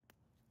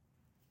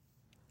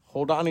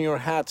Hold on to your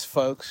hats,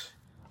 folks.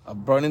 A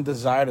burning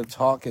desire to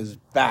talk is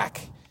back.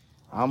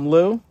 I'm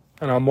Lou.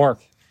 And I'm Mark.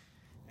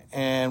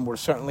 And we're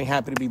certainly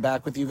happy to be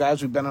back with you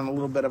guys. We've been on a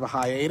little bit of a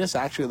hiatus.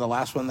 Actually, the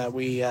last one that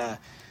we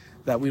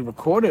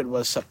recorded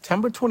was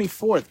September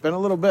 24th. Been a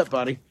little bit,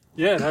 buddy.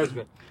 Yeah, it has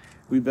been.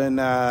 We've been,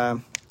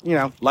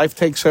 life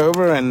takes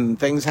over and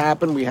things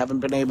happen. We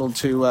haven't been able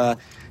to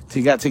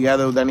get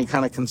together with any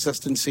kind of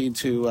consistency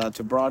to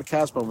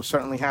broadcast, but we're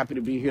certainly happy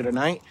to be here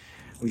tonight.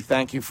 We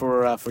thank you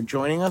for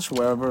joining us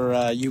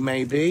wherever you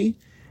may be.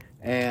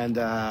 And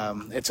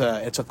it's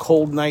a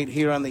cold night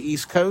here on the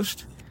East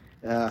Coast,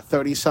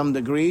 30-some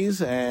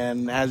degrees.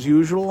 And as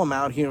usual, I'm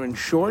out here in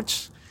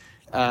shorts.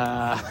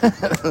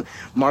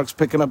 Mark's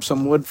picking up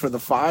some wood for the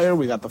fire.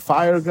 We got the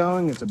fire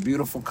going. It's a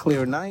beautiful,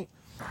 clear night.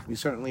 We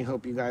certainly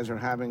hope you guys are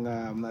having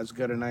as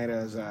good a night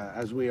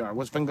as we are.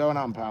 What's been going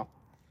on, pal?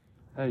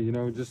 Hey,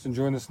 just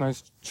enjoying this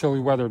nice chilly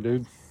weather,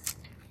 dude.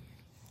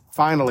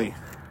 Finally,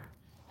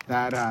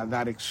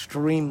 that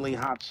extremely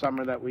hot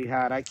summer that we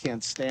had. I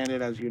can't stand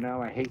it, as you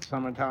know. I hate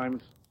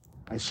summertime.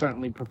 I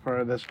certainly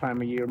prefer this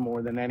time of year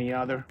more than any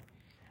other.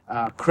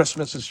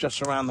 Christmas is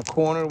just around the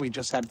corner. We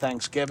just had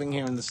Thanksgiving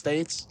here in the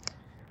States.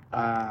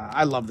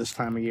 I love this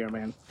time of year,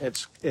 man.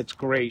 It's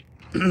great.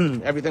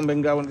 Everything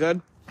been going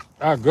good?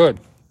 Good.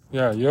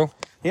 Yeah, you?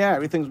 Yeah,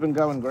 everything's been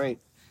going great.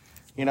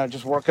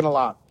 Just working a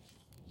lot.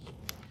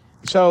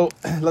 So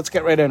let's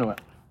get right into it.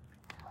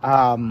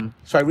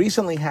 So I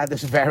recently had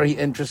this very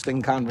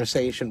interesting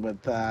conversation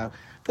with the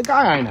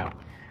guy I know.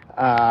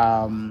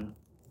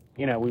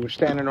 We were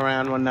standing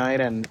around one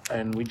night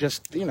and we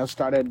just,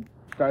 started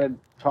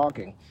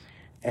talking.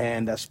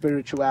 And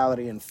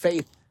spirituality and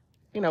faith,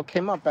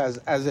 came up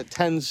as it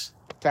tends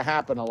to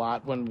happen a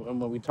lot when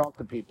we talk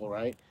to people,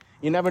 right?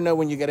 You never know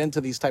when you get into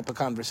these type of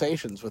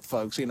conversations with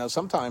folks.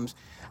 Sometimes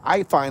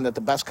I find that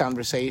the best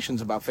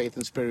conversations about faith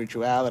and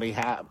spirituality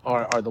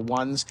are the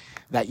ones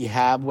that you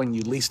have when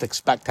you least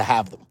expect to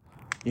have them.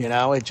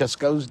 It just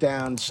goes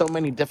down so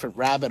many different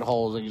rabbit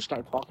holes, and you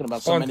start talking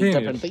about so many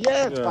different things.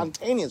 Yeah, it's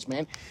spontaneous,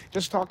 man.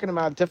 Just talking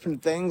about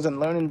different things and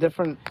learning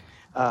different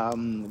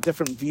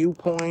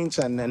viewpoints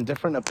and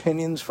different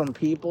opinions from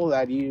people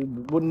that you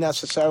wouldn't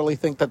necessarily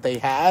think that they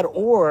had,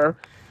 or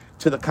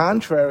to the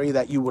contrary,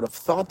 that you would have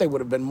thought they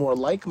would have been more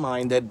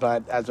like-minded,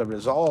 but as a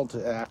result,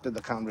 after the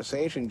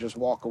conversation, just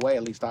walk away,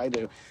 at least I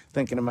do,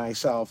 thinking to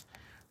myself,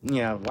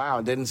 wow,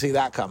 I didn't see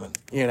that coming,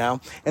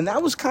 And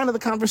that was kind of the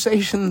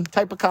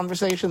type of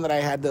conversation that I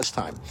had this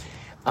time.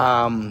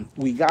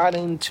 We got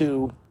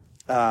into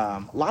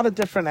a lot of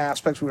different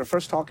aspects. We were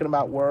first talking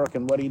about work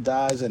and what he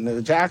does, and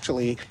it's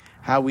actually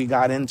how we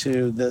got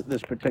into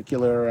this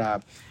particular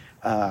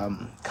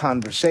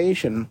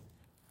conversation.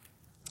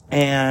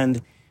 And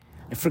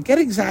I forget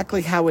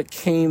exactly how it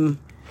came.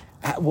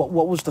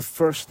 What was the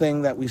first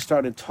thing that we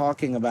started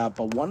talking about?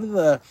 But one of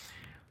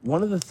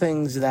the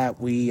things that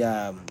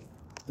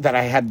that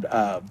I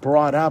had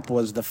brought up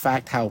was the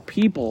fact how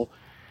people,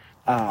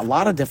 a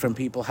lot of different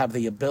people, have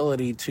the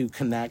ability to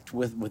connect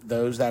with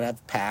those that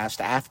have passed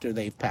after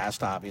they've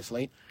passed,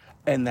 obviously,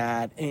 and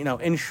that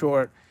in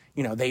short,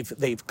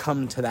 they've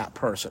come to that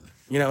person.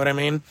 You know what I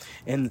mean?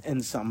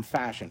 In some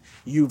fashion,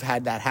 you've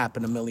had that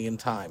happen a million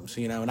times.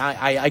 And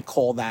I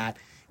call that.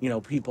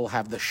 People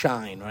have the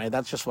shine, right?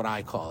 That's just what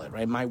I call it,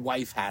 right? My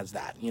wife has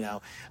that,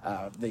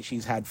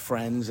 she's had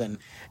friends and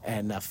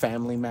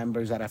family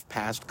members that have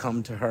passed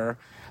come to her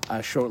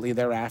shortly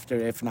thereafter,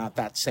 if not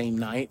that same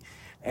night.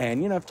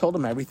 And, I've told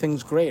them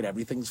everything's great,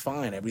 everything's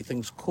fine,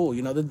 everything's cool,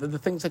 the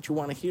things that you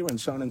want to hear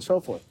and so on and so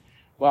forth.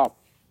 Well,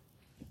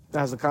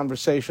 as the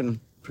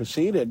conversation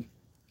proceeded,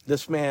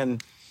 this man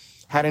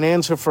had an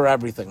answer for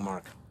everything,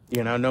 Mark.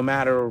 No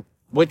matter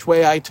which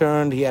way I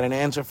turned, he had an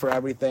answer for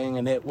everything,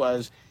 and it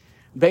was...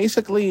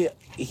 Basically,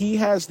 he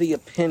has the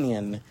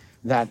opinion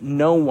that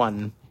no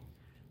one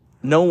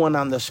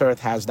on this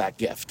earth has that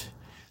gift,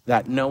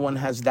 that no one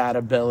has that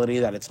ability,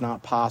 that it's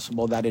not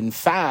possible, that in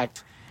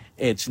fact,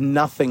 it's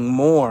nothing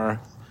more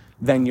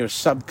than your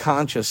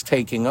subconscious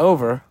taking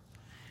over,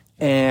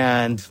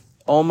 and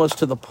almost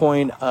to the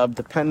point of,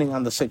 depending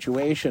on the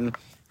situation,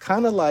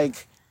 kind of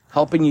like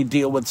helping you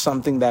deal with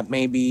something that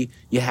maybe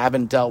you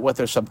haven't dealt with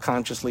or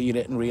subconsciously you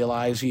didn't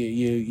realize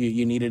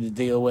you needed to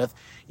deal with.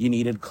 You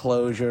needed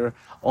closure,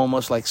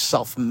 almost like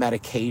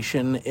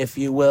self-medication, if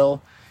you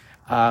will,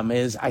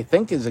 is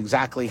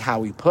exactly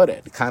how he put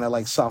it. Kind of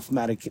like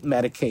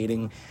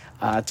self-medicating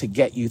to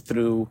get you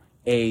through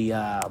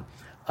a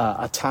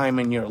time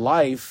in your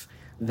life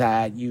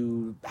that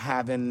you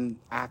haven't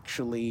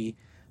actually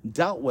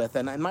dealt with.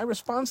 And my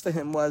response to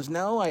him was,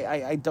 no,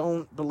 I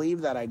don't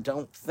believe that. I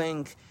don't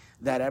think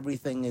that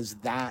everything is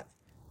that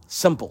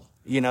simple,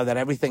 that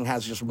everything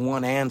has just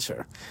one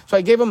answer. So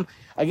I gave him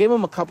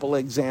a couple of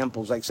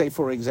examples, like say,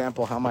 for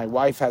example, how my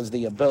wife has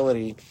the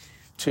ability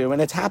to,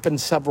 and it's happened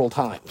several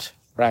times,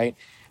 right?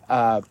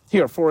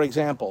 Here, for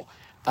example,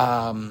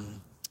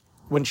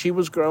 when she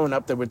was growing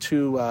up, there were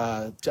two,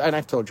 and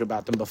I've told you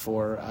about them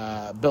before,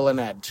 Bill and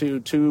Ed,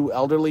 two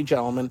elderly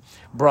gentlemen,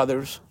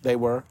 brothers, they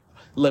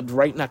lived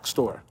right next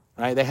door.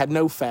 right? They had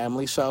no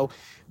family. So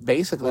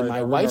basically Right, I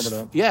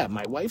remember that.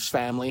 my wife's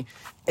family,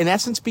 in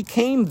essence,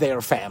 became their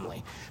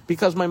family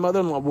because my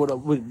mother-in-law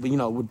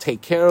would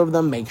take care of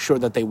them, make sure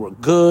that they were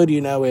good.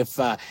 If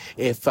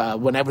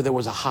whenever there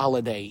was a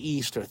holiday,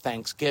 Easter,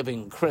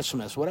 Thanksgiving,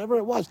 Christmas, whatever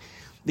it was,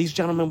 these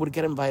gentlemen would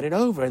get invited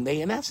over, and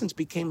they, in essence,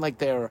 became like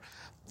their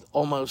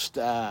almost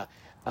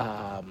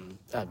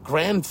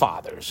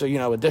grandfathers,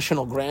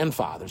 additional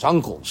grandfathers,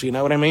 uncles. You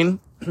know what I mean?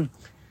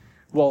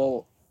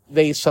 Well,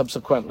 they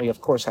subsequently, of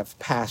course, have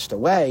passed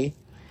away.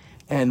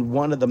 And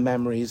one of the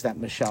memories that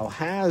Michelle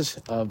has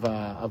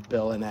of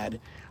Bill and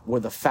Ed were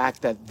the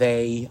fact that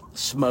they both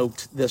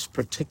smoked this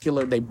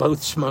particular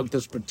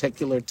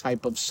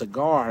type of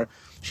cigar.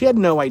 She had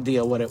no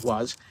idea what it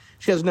was.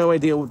 She has no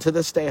idea, to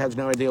this day, has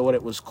no idea what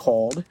it was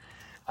called.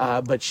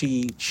 But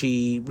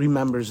she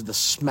remembers the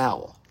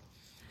smell.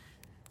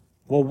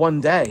 Well,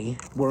 one day,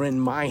 we're in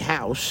my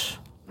house,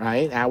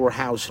 right? Our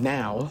house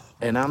now.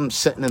 And I'm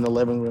sitting in the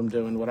living room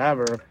doing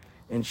whatever.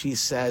 And she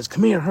says,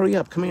 "Come here, hurry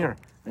up, come here."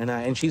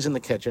 And she's in the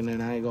kitchen,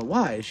 and I go,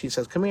 "Why?" She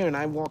says, "Come here." And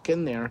I walk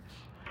in there,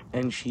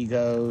 and she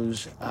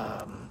goes,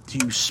 "Do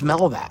you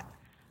smell that?"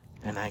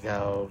 And I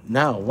go,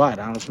 "No, what?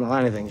 I don't smell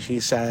anything."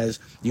 She says,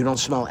 "You don't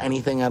smell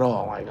anything at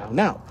all?" I go,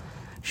 "No."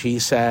 She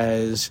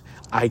says,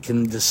 "I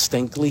can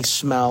distinctly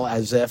smell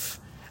as if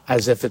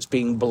it's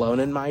being blown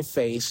in my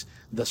face,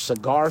 the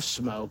cigar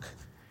smoke,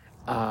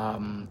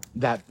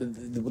 that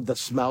the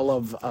smell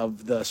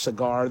of the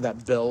cigar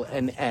that Bill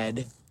and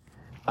Ed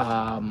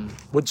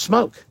would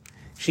smoke."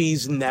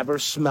 She's never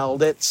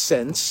smelled it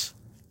since,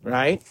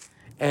 right?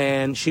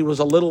 And she was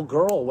a little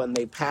girl when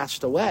they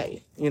passed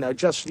away,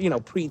 just,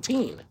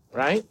 preteen,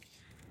 right?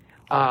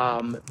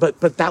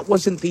 But that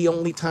wasn't the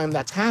only time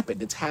that's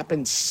happened. It's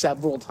happened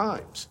several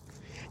times.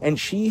 And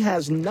she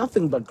has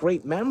nothing but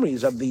great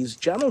memories of these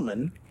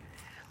gentlemen.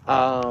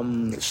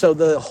 So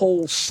the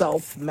whole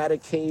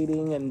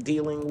self-medicating and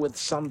dealing with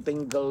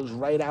something goes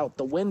right out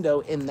the window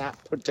in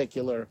that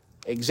particular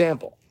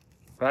example,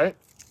 right?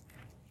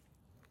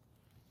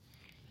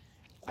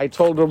 I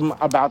told him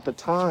about the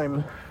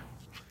time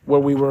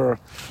where we were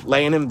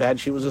laying in bed.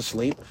 She was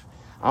asleep.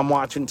 I'm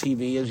watching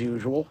TV as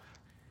usual.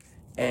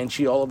 And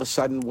she all of a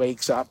sudden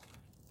wakes up,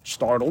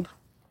 startled,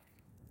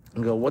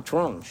 and go, "What's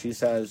wrong?" She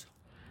says,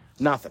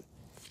 "Nothing."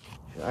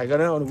 I go,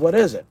 "No, what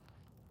is it?"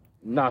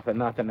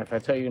 Nothing. If I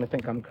tell you, you're going to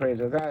think I'm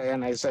crazy."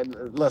 And I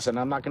said, "Listen,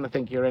 I'm not going to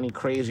think you're any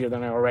crazier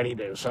than I already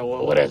do. So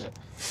what is it?"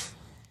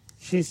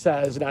 She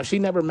says, now she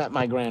never met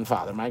my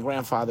grandfather. My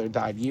grandfather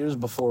died years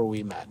before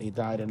we met. He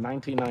died in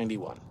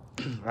 1991,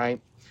 right?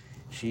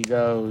 She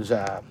goes,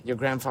 "Your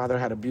grandfather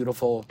had a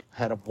beautiful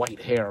head of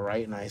white hair,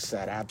 right?" And I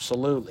said,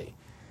 "Absolutely."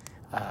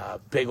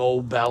 Big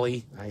old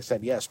belly. I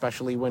said, "Yeah,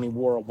 especially when he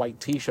wore a white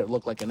T-shirt,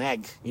 looked like an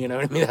egg." You know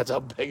what I mean? That's how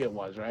big it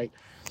was, right?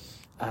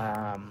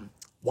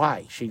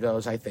 "Why?" She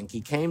goes, "I think he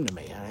came to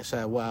me." And I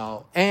said,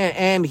 "Well,"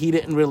 and he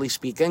didn't really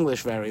speak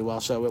English very well,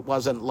 so it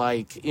wasn't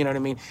like, you know what I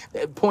mean?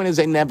 The point is,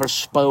 they never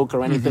spoke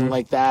or anything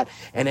like that,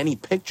 and any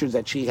pictures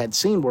that she had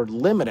seen were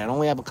limited. I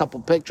only have a couple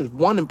pictures,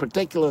 one in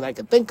particular that I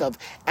could think of,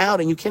 out,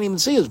 and you can't even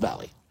see his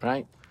belly,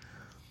 right?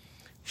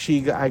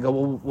 I go,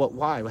 "Well, what,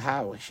 why,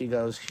 how?" She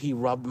goes, "He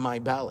rubbed my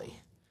belly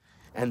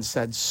and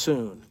said,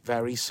 'Soon,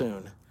 very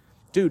soon.'"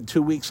 Dude,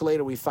 2 weeks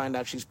later, we find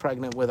out she's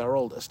pregnant with our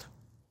oldest.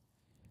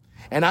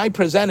 And I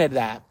presented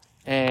that,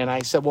 and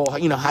I said, "Well,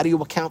 how do you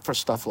account for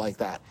stuff like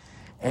that?"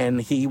 And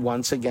he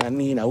once again,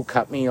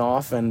 cut me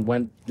off and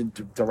went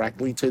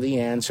directly to the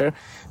answer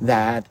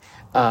that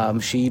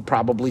she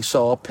probably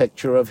saw a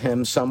picture of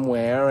him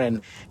somewhere,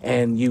 and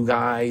you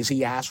guys,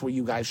 he asked, "Were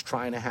you guys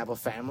trying to have a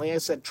family?" I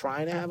said,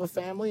 "Trying to have a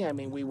family? I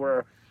mean, we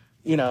were,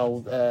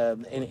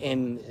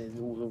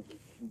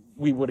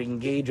 we would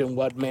engage in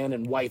what man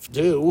and wife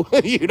do."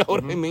 You know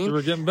what I mean? You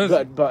were getting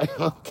busy. But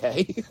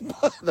okay,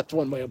 that's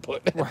one way of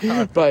putting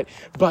it. But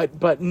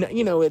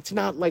it's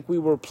not like we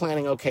were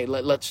planning. Okay,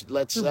 let's.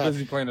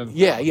 Busy planning.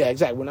 Yeah,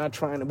 exactly.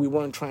 We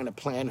weren't trying to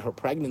plan her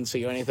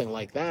pregnancy or anything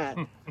like that.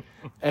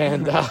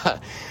 And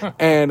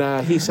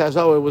he says,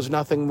 "Oh, it was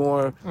nothing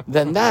more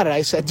than that." And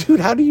I said, "Dude,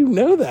 how do you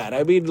know that?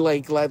 I mean,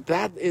 like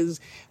that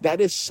is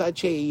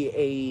such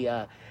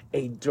a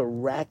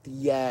direct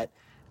yet,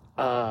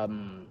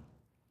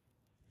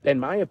 in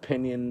my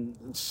opinion,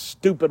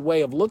 stupid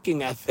way of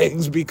looking at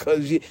things,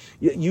 because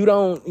you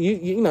don't,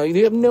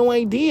 you have no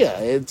idea.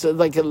 It's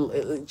like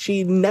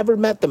she never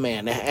met the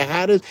man.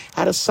 How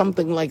does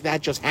something like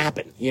that just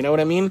happen? You know what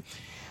I mean?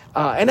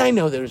 And I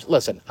know there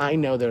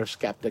are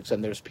skeptics,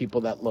 and there's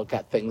people that look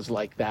at things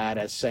like that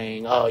as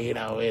saying, "Oh,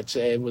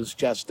 it was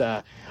just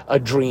a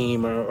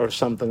dream or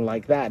something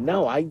like that."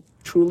 No, I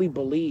truly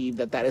believe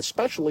that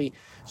especially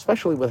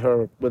with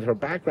her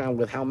background,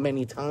 with how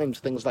many times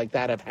things like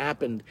that have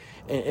happened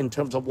in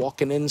terms of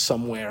walking in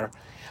somewhere,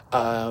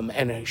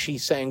 and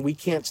she's saying, "We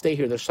can't stay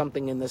here. There's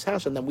something in this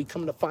house," and then we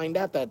come to find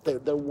out that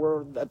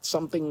that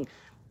something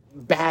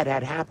bad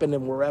had happened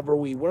and wherever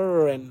we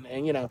were, and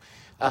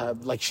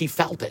like she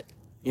felt it.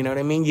 You know what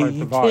I mean? Right,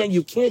 the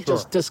You can't vibes, sure.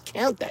 just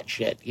discount that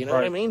shit. You know what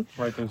I Right, mean?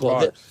 right, there's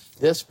Well,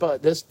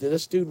 vibes.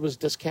 this dude was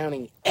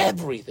discounting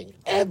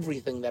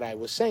everything that I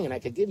was saying, and I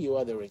could give you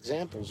other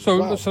examples as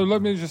well. So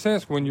let me just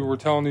ask, when you were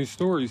telling these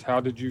stories, how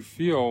did you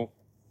feel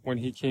when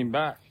he came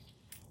back?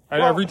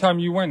 And every time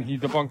you went, he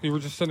debunked. You were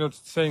just sitting there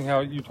saying how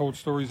you told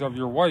stories of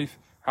your wife.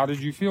 How did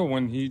you feel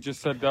when he just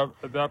said that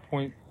at that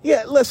point?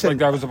 Yeah, listen. Like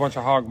that was a bunch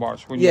of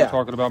hogwash when you were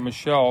talking about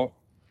Michelle.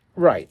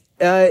 Right.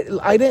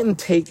 I didn't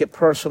take it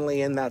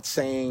personally in that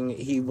saying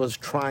he was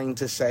trying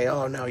to say,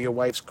 oh, no, your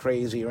wife's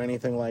crazy or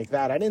anything like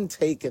that. I didn't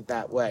take it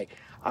that way.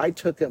 I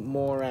took it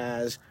more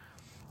as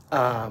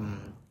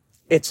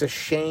it's a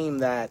shame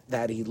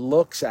that he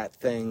looks at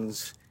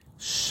things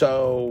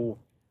so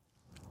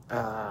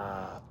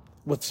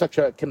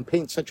can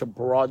paint such a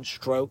broad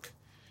stroke,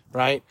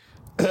 right?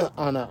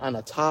 on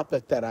a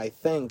topic that I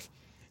think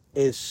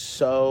is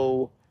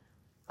so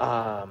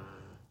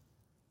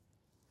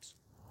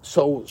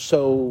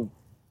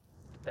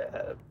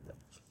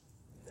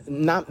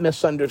not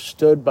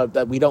misunderstood, but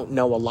that we don't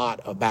know a lot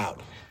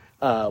about.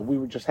 We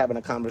were just having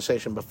a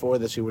conversation before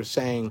this. You were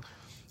saying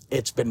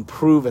it's been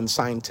proven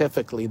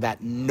scientifically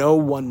that no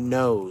one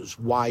knows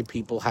why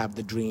people have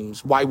the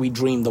dreams, why we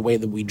dream the way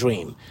that we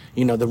dream.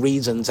 You know, the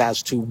reasons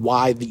as to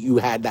why you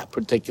had that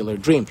particular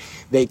dream.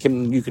 You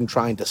can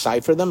try and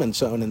decipher them and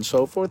so on and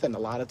so forth. And a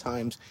lot of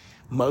times,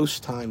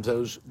 most times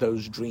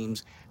those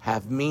dreams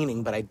have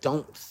meaning, but I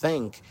don't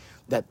think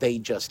that they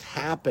just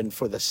happen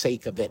for the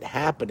sake of it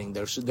happening.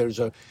 There's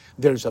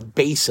a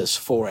basis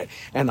for it,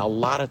 and a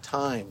lot of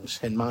times,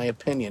 in my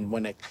opinion,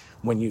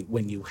 when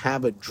you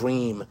have a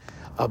dream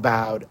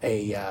about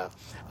a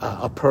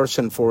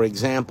person, for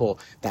example,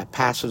 that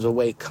passes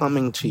away,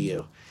 coming to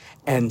you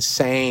and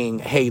saying,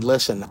 "Hey,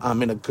 listen,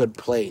 I'm in a good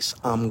place.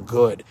 I'm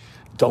good.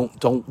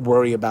 Don't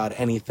worry about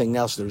anything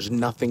else. There's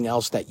nothing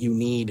else that you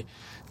need."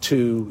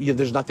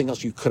 There's nothing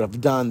else you could have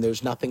done.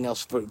 There's nothing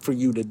else for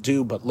you to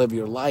do but live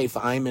your life.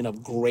 I'm in a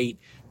great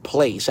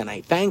place, and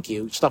I thank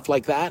you. Stuff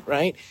like that,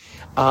 right?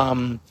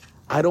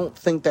 I don't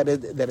think that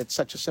it's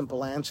such a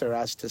simple answer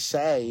as to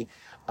say,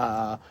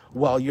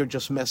 well, you're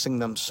just missing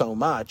them so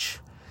much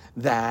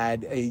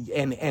that,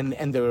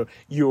 and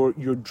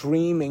you're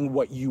dreaming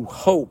what you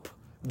hope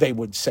they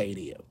would say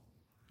to you.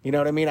 You know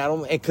what I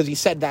mean? Because he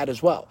said that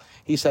as well.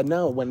 He said,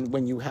 no,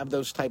 when you have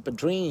those types of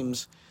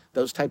dreams,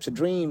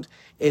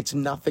 it's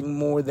nothing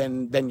more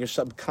than your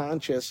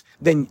subconscious,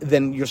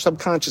 than your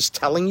subconscious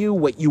telling you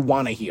what you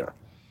want to hear.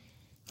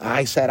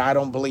 I said, I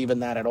don't believe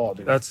in that at all,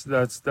 dude. That's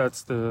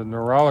the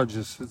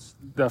neurologist's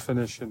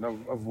definition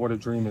of what a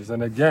dream is.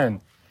 And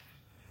again,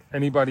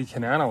 anybody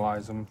can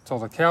analyze them till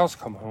the cows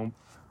come home,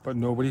 but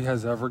nobody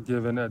has ever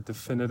given a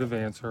definitive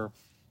answer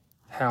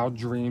how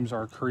dreams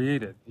are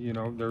created. You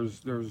know, there's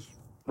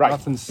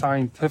nothing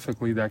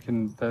scientifically that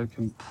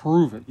can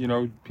prove it. You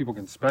know, people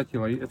can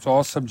speculate. It's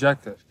all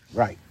subjective.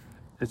 Right.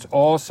 It's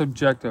all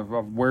subjective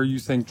of where you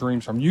think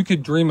dreams from. You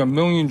could dream a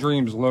million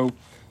dreams, Lou,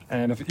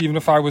 and even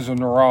if I was a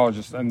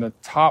neurologist and the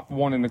top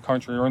one in the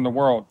country or in the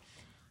world,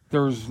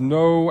 there's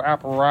no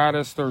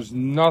apparatus, there's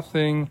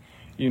nothing.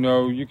 You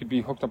know, you could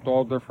be hooked up to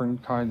all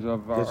different kinds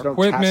of equipment.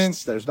 No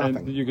tests, there's nothing.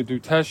 And you could do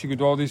tests, you could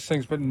do all these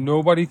things, but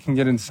nobody can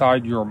get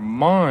inside your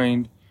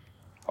mind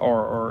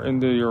or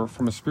into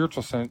from a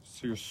spiritual sense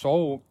to your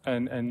soul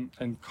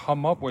and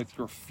come up with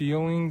your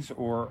feelings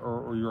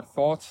or your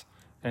thoughts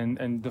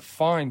and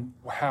define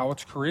how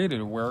it's created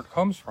or where it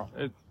comes from.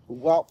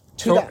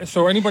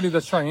 So anybody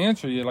that's trying to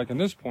answer you, like in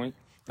this point,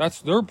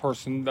 that's their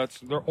person.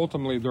 That's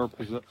ultimately their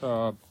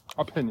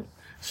opinion.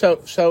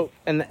 So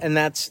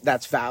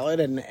that's valid,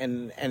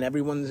 and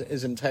everyone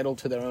is entitled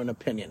to their own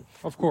opinion.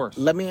 Of course.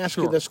 Let me ask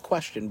you this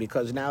question,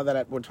 because now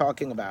that we're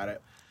talking about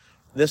it,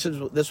 this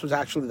was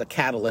actually the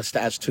catalyst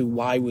as to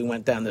why we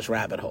went down this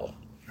rabbit hole,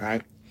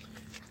 right?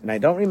 And I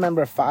don't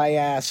remember if I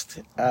asked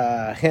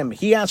him.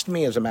 He asked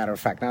me, as a matter of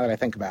fact, now that I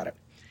think about it.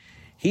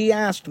 He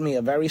asked me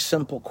a very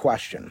simple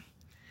question,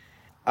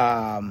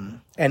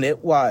 and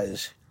it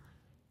was,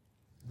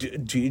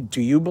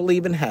 do you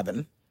believe in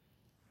heaven?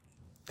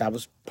 That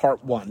was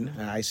part one.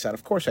 And I said,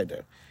 of course I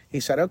do. He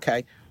said,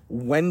 okay,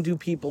 when do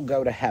people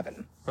go to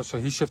heaven? Oh, so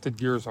he shifted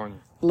gears on you.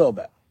 A little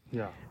bit.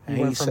 Yeah. He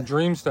went from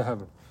dreams to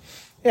heaven.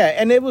 Yeah,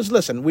 and it was,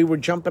 listen, we were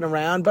jumping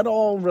around, but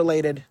all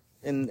related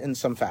in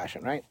some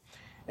fashion, right?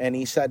 And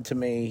he said to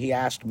me,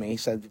 he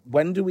said,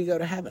 when do we go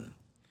to heaven?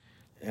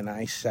 And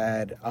I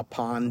said,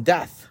 upon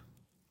death.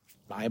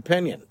 My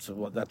opinion.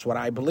 So that's what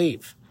I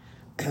believe.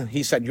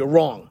 He said, you're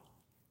wrong.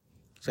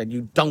 He said,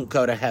 you don't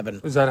go to heaven.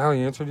 Is that how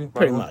he answered you?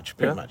 Pretty much.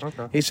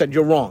 Okay. He said,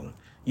 you're wrong.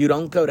 You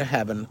don't go to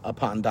heaven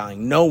upon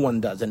dying. No one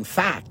does. In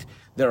fact,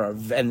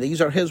 and these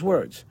are his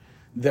words,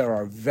 there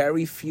are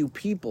very few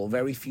people,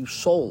 very few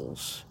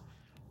souls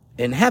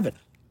in heaven.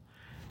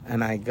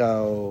 And I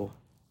go,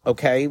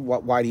 okay,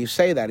 why do you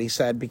say that? He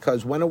said,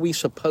 because when are we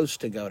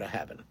supposed to go to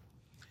heaven?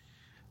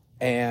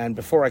 And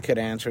before I could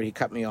answer, he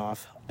cut me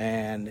off,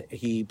 and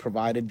he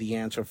provided the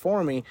answer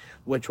for me,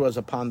 which was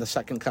upon the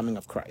second coming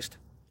of Christ,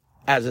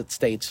 as it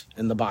states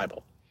in the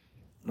Bible,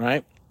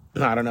 right?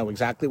 I don't know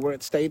exactly where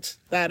it states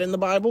that in the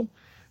Bible,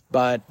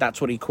 but that's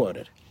what he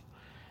quoted.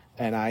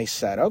 And I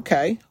said,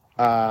 okay,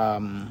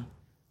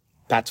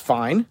 that's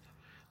fine.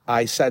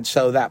 I said,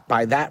 so that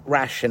by that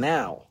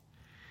rationale,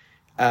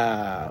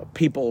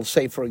 people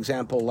say, for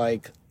example,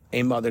 like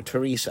a Mother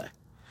Teresa.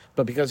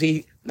 But because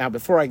now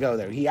before I go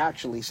there, he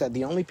actually said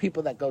the only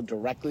people that go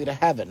directly to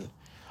heaven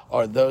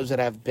are those that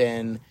have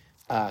been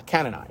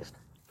canonized,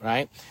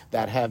 right?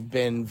 That have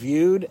been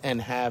viewed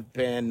and have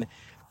been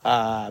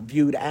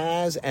viewed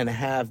as and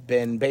have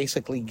been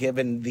basically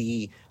given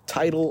the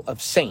title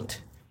of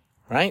saint,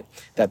 right?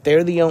 That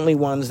they're the only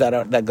ones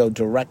that go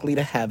directly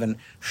to heaven.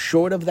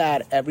 Short of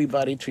that,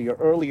 everybody, to your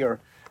earlier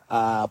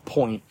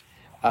point,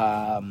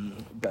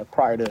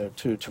 prior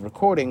to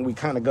recording, we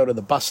kind of go to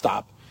the bus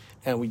stop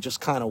and we just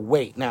kind of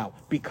wait. Now,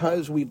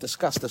 because we've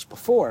discussed this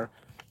before,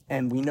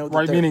 and we know that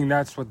right, meaning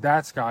that's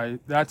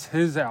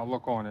his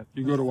outlook on it.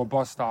 You go to a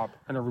bus stop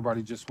and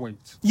everybody just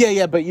waits.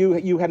 Yeah, but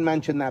you had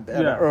mentioned that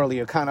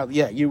earlier, kind of,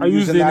 you I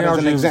using that as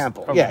an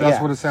example. That's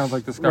what it sounds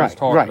like this guy's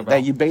talking about.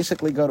 That you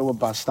basically go to a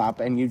bus stop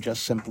and you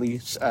just simply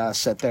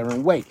sit there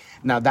and wait.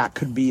 Now, that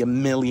could be a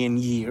million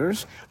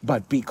years,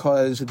 but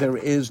because there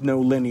is no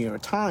linear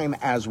time,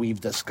 as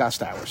we've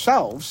discussed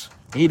ourselves,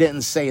 he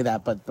didn't say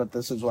that, but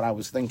this is what I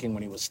was thinking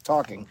when he was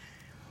talking.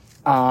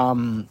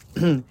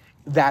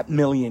 That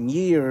million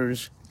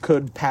years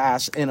could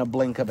pass in a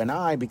blink of an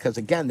eye because,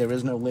 again, there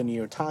is no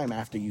linear time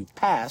after you've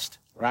passed,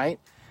 right?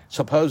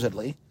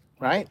 Supposedly,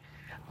 right?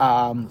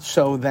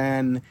 So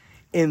then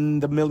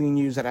in the million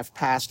years that have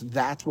passed,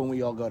 that's when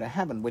we all go to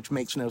heaven, which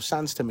makes no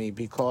sense to me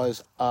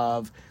because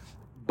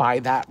by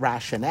that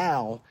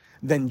rationale,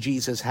 then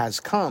Jesus has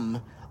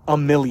come a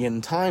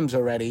million times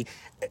already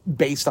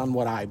based on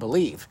what I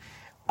believe.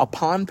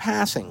 Upon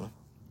passing,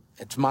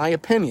 it's my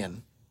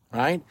opinion,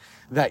 right,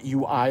 that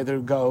you either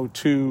go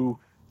to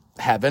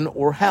heaven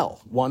or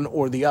hell, one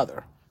or the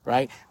other,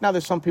 right? Now,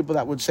 there's some people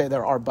that would say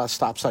there are bus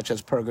stops such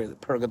as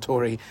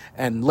purgatory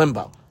and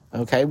limbo,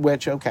 okay,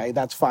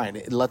 that's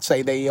fine. Let's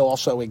say they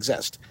also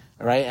exist,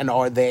 right? And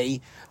are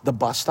they the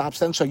bus stops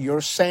then? So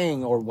you're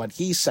saying, or what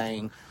he's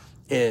saying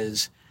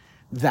is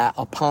that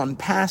upon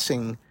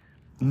passing,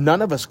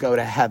 none of us go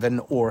to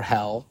heaven or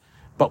hell,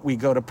 but we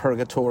go to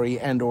purgatory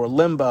and or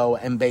limbo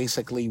and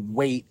basically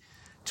wait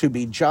to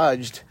be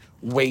judged,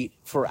 wait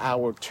for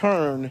our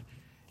turn,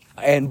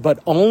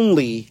 but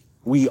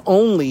we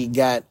only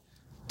get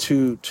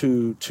to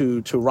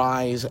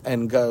rise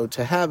and go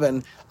to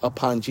heaven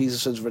upon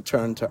Jesus'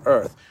 return to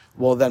earth.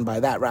 Well, then by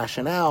that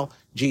rationale,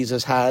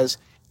 Jesus has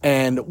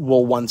and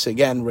will once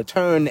again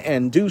return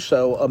and do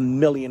so a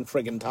million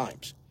friggin'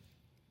 times.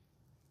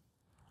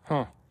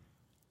 Huh.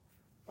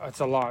 That's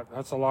a lot.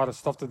 That's a lot of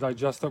stuff to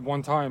digest at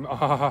one time.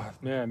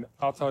 Man,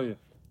 I'll tell you.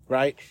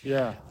 Right?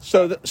 Yeah.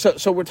 So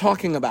we're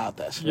talking about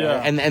this. Right?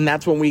 Yeah. And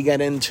that's when we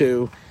get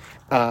into,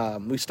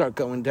 we start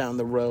going down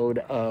the road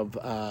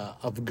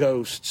of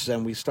ghosts,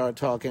 and we start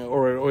talking,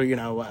 or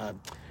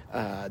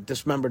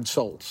dismembered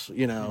souls,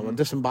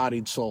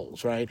 disembodied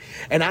souls, right?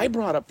 And I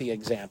brought up the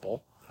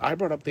example.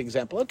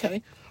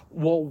 Okay,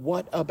 well,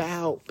 what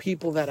about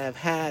people that have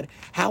had?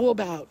 How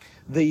about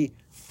the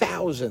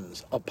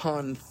thousands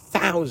upon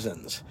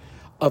thousands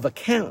of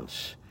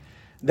accounts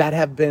that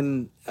have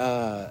been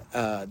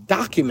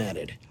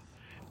documented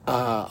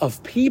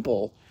of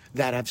people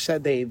that have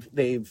said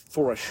they've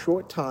for a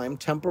short time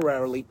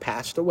temporarily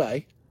passed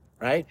away,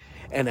 right,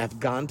 and have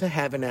gone to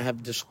heaven and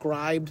have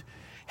described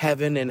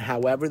heaven in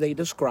however they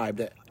described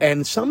it,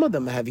 and some of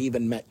them have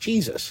even met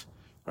Jesus,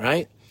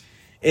 right,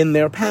 in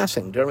their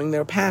passing, during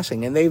their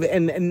passing, and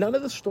and none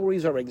of the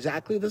stories are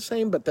exactly the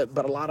same, but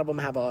a lot of them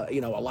have a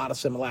lot of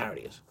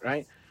similarities,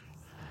 right?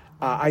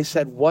 I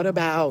said, what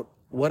about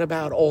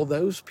all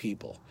those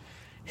people?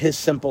 His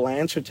simple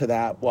answer to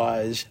that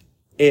was,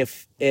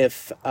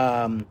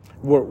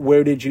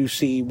 where did you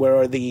see? Where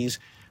are these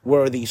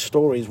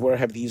stories? Where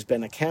have these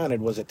been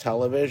accounted? Was it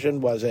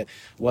television? Was it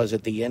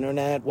the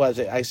internet?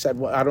 I said,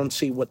 well, I don't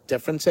see what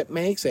difference it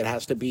makes. It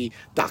has to be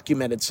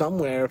documented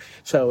somewhere.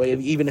 So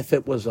even if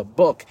it was a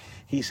book,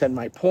 he said,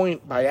 my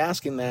point by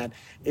asking that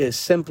is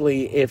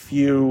simply if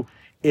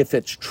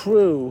it's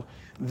true,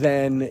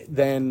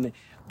 then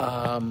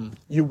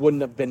you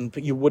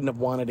wouldn't have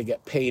wanted to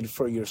get paid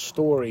for your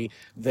story.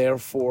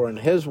 Therefore, in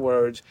his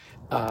words,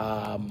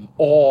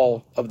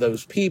 all of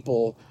those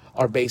people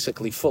are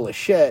basically full of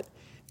shit,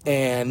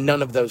 and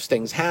none of those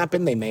things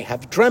happen. They may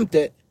have dreamt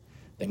it.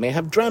 But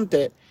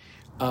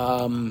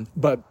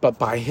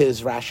by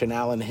his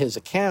rationale and his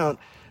account,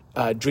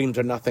 dreams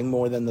are nothing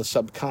more than the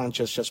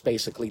subconscious just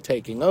basically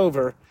taking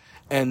over,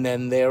 and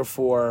then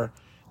therefore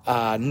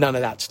none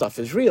of that stuff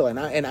is real. And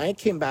I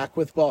came back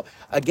with, well,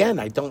 again,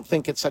 I don't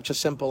think it's such a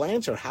simple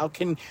answer. How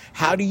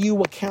do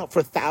you account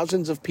for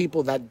thousands of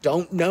people that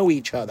don't know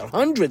each other,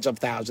 hundreds of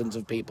thousands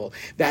of people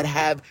that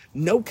have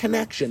no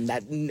connection,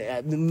 that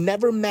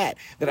never met,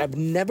 that have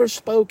never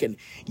spoken,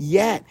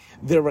 yet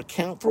their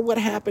account for what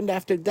happened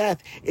after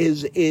death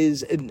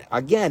is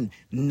again,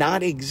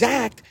 not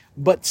exact,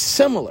 but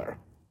similar.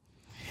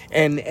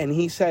 And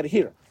he said,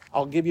 here,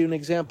 I'll give you an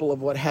example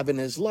of what heaven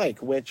is like,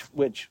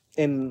 which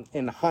in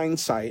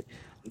hindsight,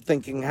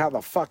 thinking, how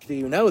the fuck do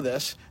you know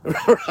this?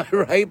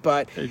 Right?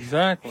 But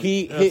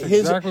exactly. That's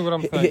exactly what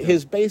I'm thinking.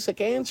 His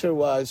basic answer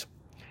was,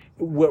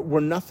 we're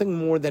nothing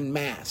more than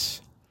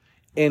mass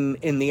in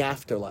the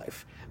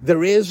afterlife.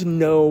 There is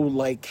no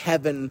like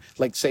heaven,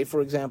 like say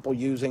for example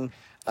using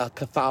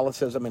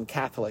Catholicism and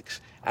Catholics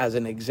as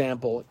an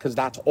example, because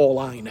that's all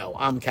I know.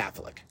 I'm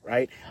Catholic,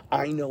 right?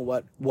 I know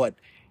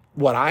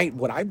what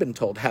I've been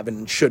told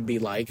heaven should be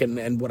like,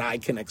 and what I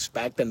can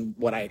expect, and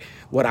what I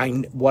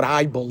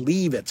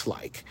believe it's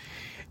like.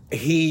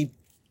 He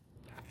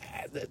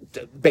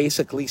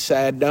basically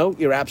said, no,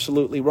 you're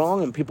absolutely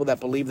wrong, and people that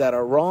believe that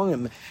are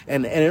wrong,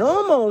 and it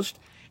almost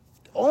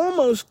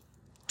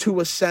to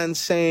a sense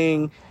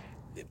saying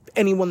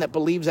anyone that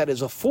believes that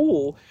is a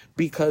fool,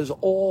 because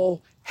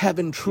all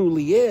heaven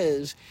truly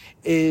is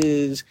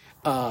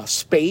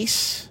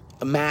space,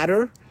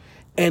 matter,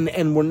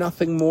 and we're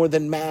nothing more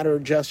than matter,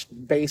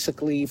 just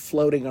basically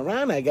floating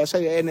around, I guess.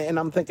 And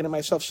I'm thinking to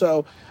myself,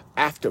 so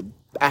after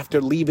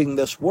leaving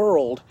this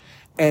world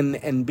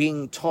and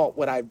being taught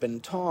what I've been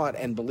taught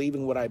and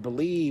believing what I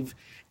believe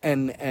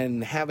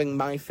and having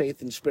my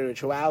faith in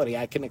spirituality,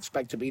 I can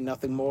expect to be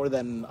nothing more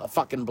than a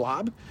fucking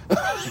blob.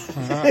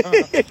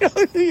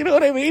 You know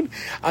what I mean?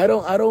 I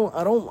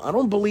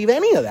don't believe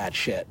any of that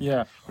shit.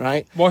 Yeah.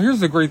 Right? Well, here's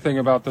the great thing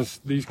about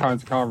these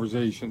kinds of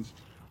conversations.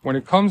 When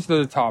it comes to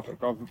the topic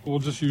of, we'll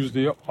just use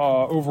the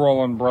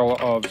overall umbrella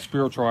of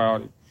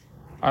spirituality.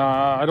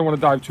 I don't want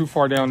to dive too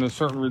far down to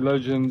certain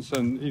religions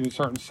and even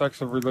certain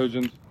sects of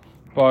religions,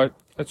 but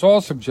it's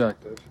all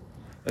subjective.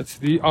 It's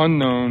the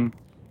unknown.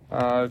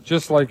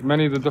 Just like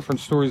many of the different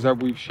stories that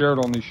we've shared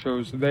on these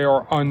shows, they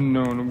are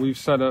unknown, and we've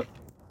said it,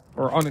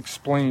 or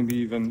unexplained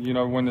even. You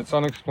know, when it's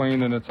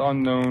unexplained and it's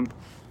unknown,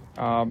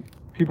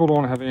 people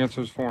don't have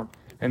answers for them.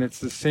 And it's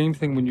the same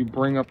thing when you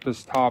bring up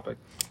this topic.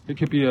 It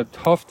could be a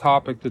tough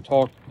topic to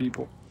talk to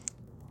people,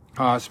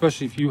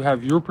 especially if you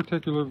have your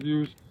particular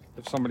views,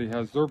 if somebody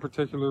has their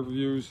particular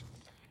views,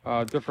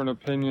 different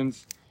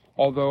opinions.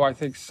 Although I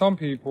think some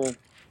people,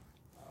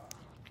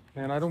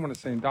 man, I don't want to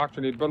say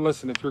indoctrinated, but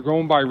listen, if you're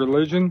going by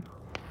religion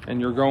and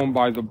you're going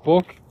by the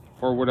book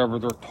or whatever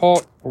they're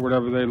taught or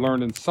whatever they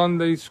learned in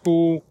Sunday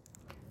school,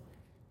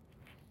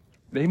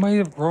 they might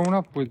have grown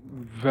up with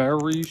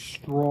very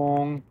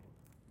strong,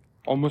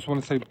 almost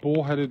want to say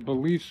bullheaded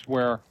beliefs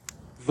where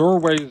their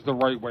way is the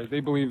right way. They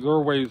believe their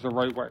way is the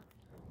right way.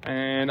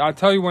 And I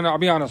tell you, I'll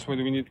be honest with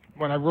you,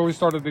 when I really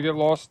started to get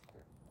lost,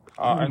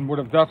 and would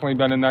have definitely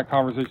been in that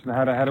conversation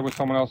I had it with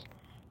someone else,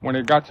 when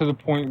it got to the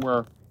point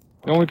where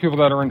the only people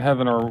that are in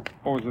heaven are,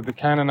 the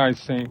canonized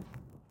saints.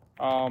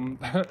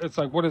 It's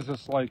like, what is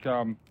this, like,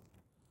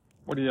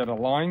 what do you at a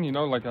line,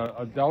 like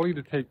a deli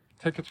to take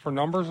tickets for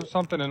numbers or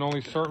something, and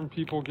only certain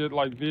people get,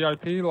 like,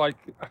 VIP? Like,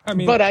 I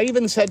mean... But I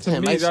even said to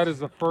him... me, that is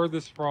the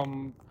furthest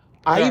from...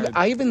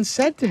 I even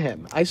said to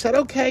him, I said,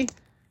 okay,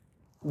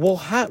 well,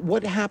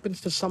 what happens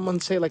to someone,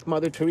 say, like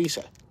Mother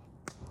Teresa?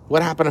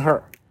 What happened to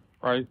her?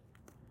 Right.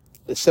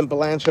 The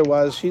simple answer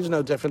was, she's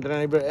no different than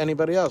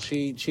anybody else.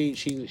 She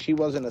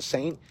wasn't a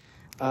saint.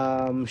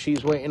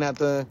 She's waiting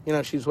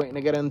she's waiting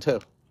to get in too.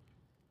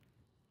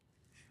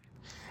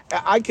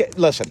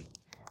 Listen,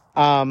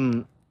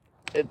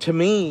 to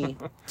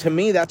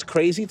me, that's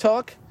crazy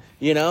talk.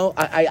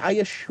 I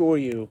assure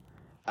you.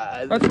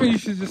 That's what you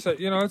should just say.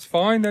 It's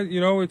fine that,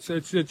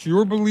 it's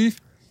your belief,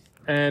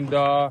 and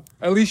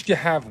at least you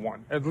have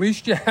one. At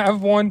least you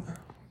have one,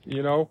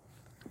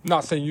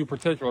 Not saying you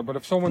particular, but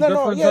if someone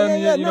different than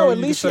you, at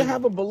least you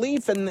have a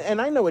belief,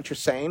 and I know what you're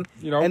saying.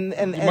 And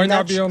you might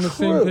not be on the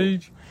same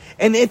page.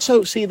 And it's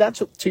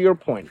that's to your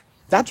point.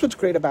 That's what's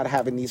great about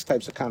having these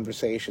types of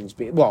conversations.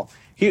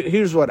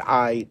 Here's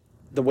the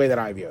way that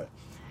I view it.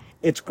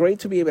 It's great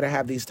to be able to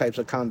have these types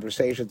of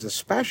conversations,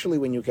 especially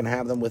when you can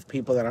have them with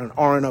people that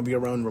aren't of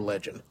your own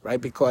religion,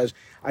 right? Because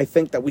I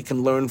think that we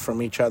can learn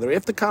from each other.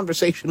 If the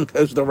conversation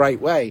goes the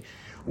right way,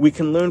 we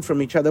can learn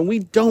from each other. We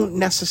don't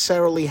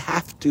necessarily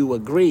have to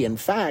agree. In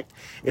fact,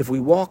 if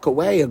we walk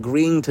away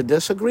agreeing to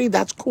disagree,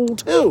 that's cool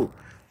too.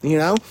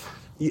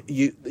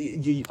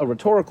 You a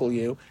rhetorical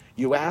you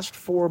asked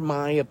for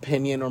my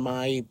opinion or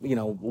my,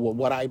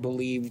 what I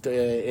believed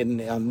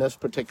on this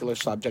particular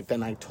subject,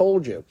 and I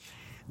told you.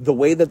 The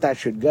way that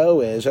should go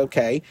is,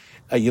 okay,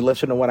 you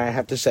listen to what I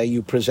have to say,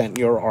 you present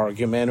your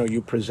argument, or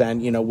you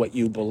present, what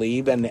you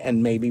believe,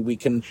 and maybe we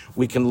can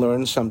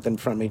learn something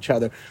from each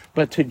other.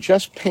 But to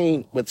just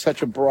paint with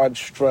such a broad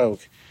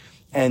stroke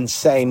and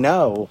say,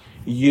 no,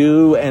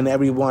 you and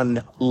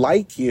everyone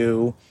like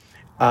you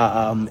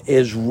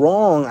is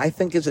wrong, I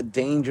think is a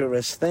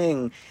dangerous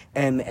thing.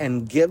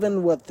 And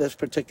given what this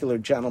particular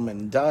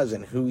gentleman does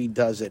and who he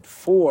does it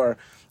for,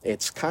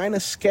 it's kind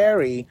of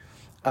scary.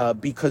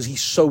 Because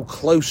he's so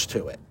close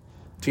to it.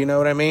 Do you know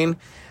what I mean?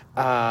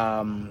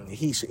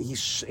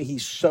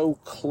 He's so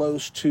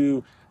close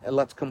to,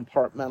 let's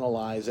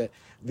compartmentalize it,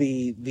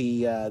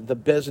 the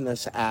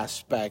business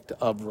aspect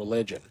of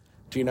religion.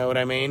 Do you know what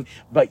I mean?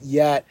 But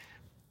yet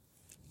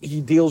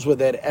he deals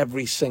with it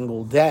every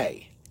single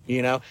day.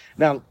 Now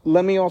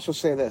let me also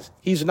say this: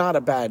 he's not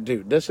a bad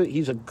dude.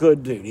 He's a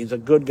good dude. He's a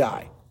good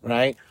guy,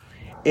 right?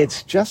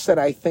 It's just that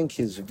I think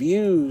his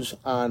views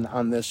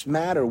on this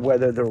matter,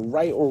 whether they're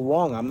right or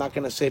wrong, I'm not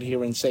going to sit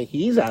here and say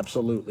he's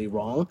absolutely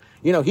wrong.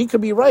 You know, he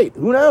could be right.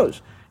 Who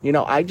knows? You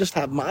know, I just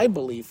have my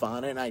belief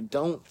on it, and I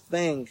don't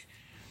think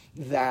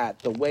that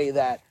the way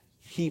that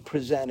he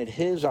presented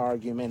his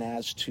argument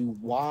as to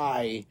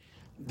why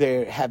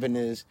heaven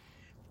is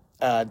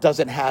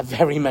doesn't have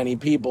very many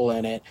people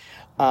in it,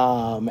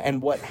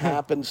 and what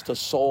happens to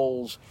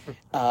souls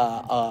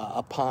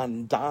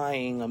upon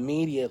dying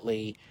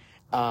immediately,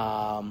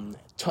 and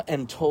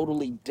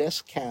totally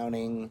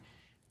discounting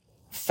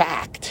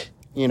fact,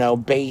 you know,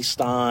 based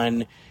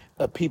on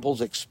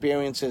people's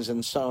experiences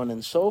and so on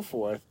and so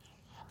forth.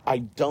 I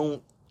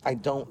don't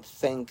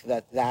think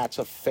that that's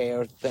a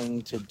fair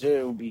thing to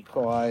do,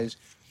 because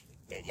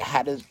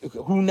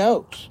who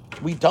knows?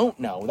 We don't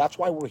know. That's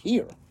why we're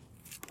here.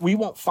 We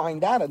won't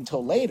find out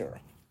until later,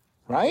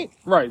 right?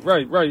 Right.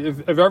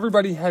 If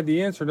everybody had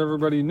the answer and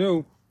everybody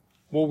knew,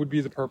 what would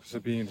be the purpose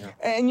of being here?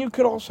 And you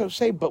could also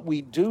say, but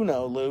we do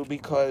know, Lou,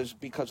 because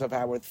of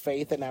our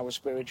faith and our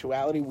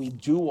spirituality, we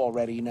do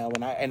already know,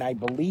 and I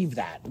believe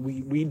that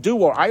we do.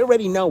 Or I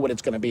already know what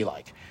it's going to be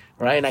like,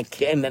 right? And I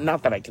can,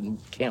 not that I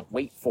can't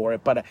wait for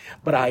it, but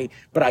I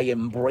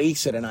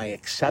embrace it and I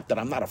accept it.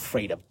 I'm not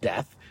afraid of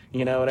death.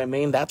 You know what I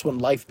mean? That's when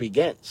life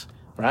begins,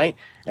 right?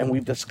 And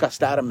we've discussed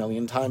that a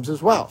million times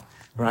as well,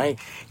 right?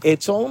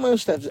 It's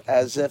almost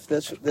as if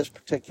this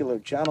particular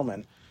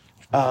gentleman.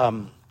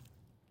 I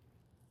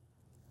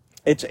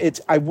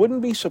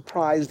wouldn't be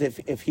surprised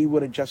if he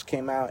would have just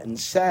came out and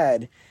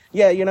said,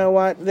 yeah, you know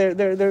what,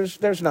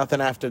 there's nothing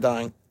after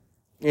dying.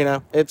 You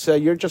know, it's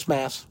you're just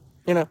mass.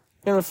 You know,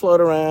 you're gonna float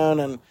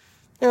around and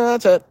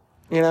that's it.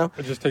 You know,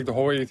 I just take the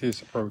whole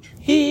atheist approach.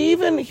 He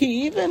even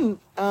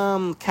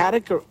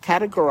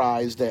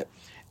categorized it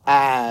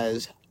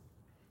as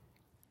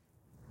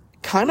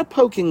kind of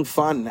poking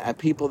fun at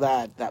people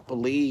that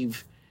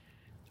believe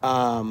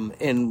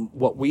in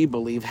what we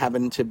believe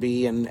heaven to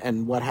be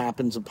and what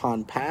happens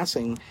upon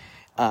passing,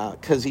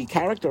 because he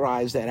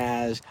characterized it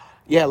as,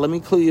 yeah, let me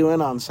clue you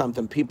in on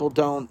something. People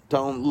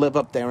don't live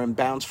up there and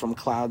bounce from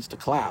clouds to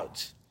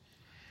clouds.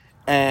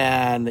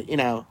 And, you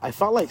know, I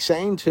felt like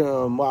saying to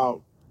him,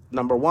 well,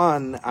 number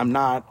one, I'm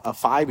not a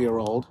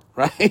 5-year-old,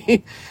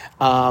 right?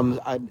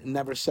 I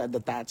never said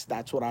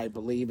that's what I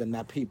believe, and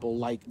that people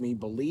like me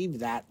believe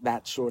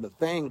that sort of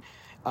thing.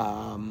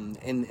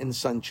 In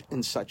such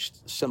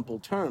simple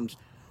terms.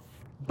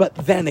 But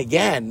then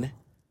again,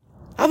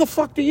 how the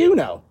fuck do you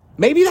know?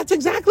 Maybe that's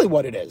exactly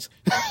what it is.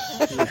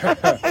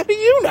 How do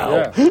you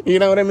know? Yeah. You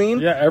know what I mean?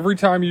 Yeah, every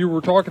time you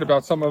were talking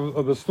about some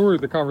of the story,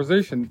 the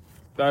conversation,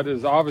 that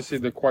is obviously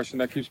the question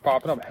that keeps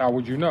popping up. How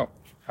would you know?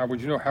 How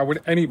would you know? How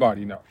would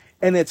anybody know?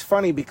 And it's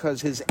funny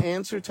because his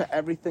answer to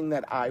everything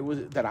that I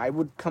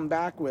would come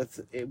back with,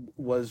 it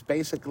was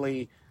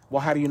basically,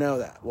 well, how do you know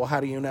that? Well, how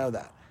do you know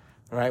that?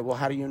 All right. Well,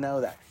 how do you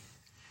know that?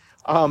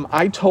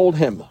 I told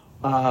him,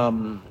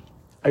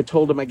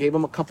 I gave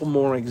him a couple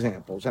more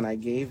examples, and I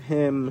gave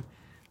him,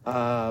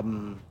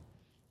 I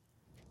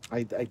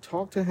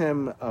talked to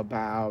him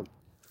about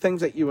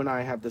things that you and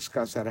I have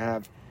discussed that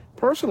have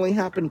personally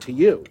happened to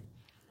you.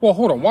 Well,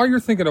 hold on. While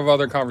you're thinking of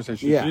other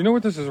conversations, yeah. You know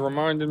what this is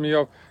reminding me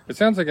of? It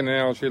sounds like an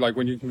analogy, like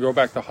when you can go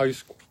back to high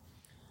school.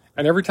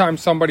 And every time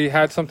somebody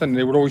had something,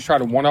 they would always try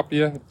to one-up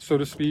you, so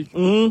to speak.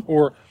 Mm-hmm.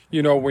 Or,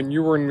 you know, when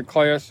you were in the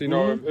class,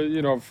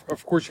 mm-hmm.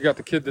 Of course you got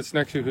the kid that's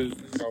next to you who,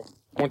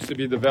 wants to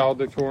be the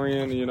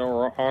valedictorian,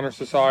 or honor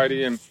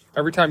society. And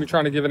every time you're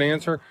trying to give an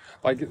answer,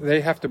 like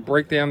they have to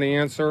break down the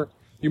answer.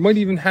 You might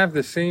even have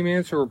the same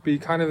answer or be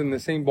kind of in the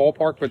same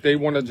ballpark, but they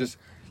want to just,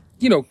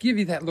 give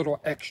you that little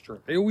extra.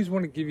 They always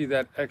want to give you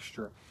that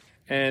extra.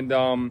 And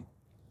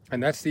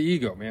that's the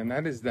ego, man.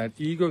 That is that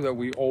ego that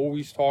we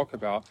always talk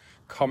about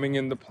coming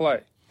into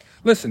play.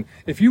 Listen,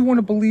 if you want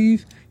to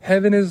believe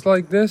heaven is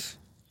like this,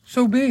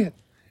 so be it.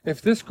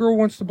 If this girl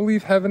wants to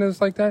believe heaven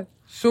is like that,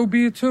 so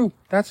be it too.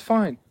 That's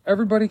fine.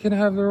 Everybody can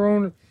have their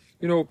own,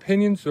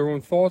 opinions, their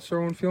own thoughts,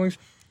 their own feelings.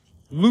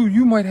 Lou,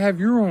 you might have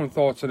your own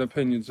thoughts and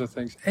opinions of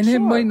things, and It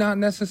might not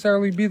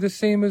necessarily be the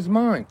same as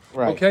mine.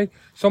 Right. Okay?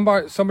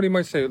 Somebody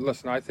might say,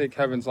 listen, I think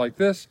heaven's like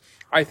this.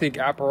 I think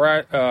what's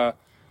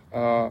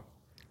the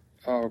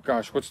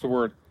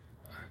word?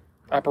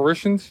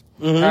 Apparitions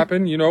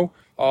happen,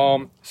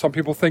 some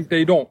people think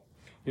they don't.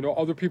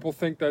 Other people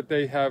think that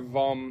they have,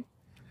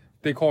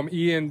 they call them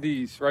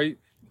ENDs, right?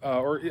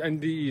 Or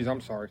NDEs,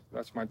 I'm sorry.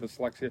 That's my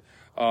dyslexia.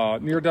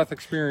 Near-death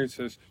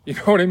experiences. You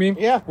know what I mean?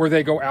 Yeah. Where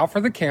they go out for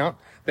the count.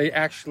 They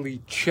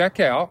actually check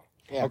out.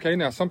 Yeah. Okay,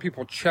 now some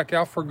people check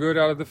out for good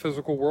out of the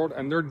physical world,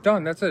 and they're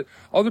done. That's it.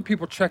 Other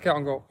people check out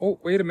and go, oh,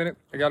 wait a minute.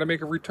 I got to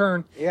make a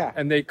return. Yeah.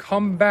 And they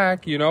come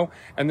back,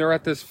 and they're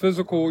at this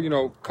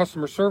physical,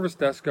 customer service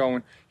desk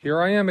going,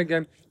 here I am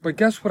again. But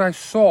guess what I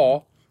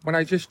saw when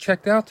I just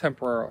checked out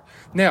temporarily?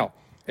 Now,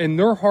 in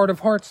their heart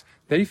of hearts,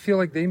 they feel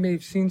like they may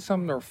have seen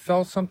something or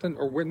felt something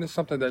or witnessed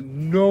something that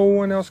no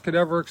one else could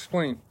ever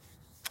explain.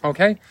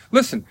 Okay?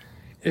 Listen,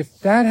 if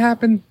that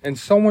happened and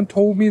someone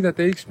told me that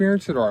they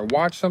experienced it, or I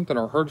watched something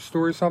or heard a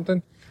story or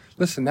something,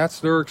 listen, that's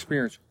their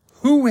experience.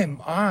 Who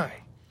am I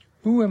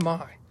Who am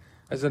I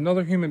as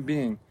another human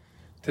being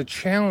to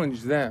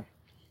challenge them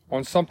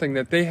on something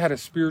that they had a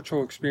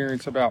spiritual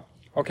experience about?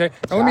 Okay.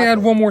 Now let me add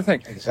one more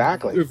thing.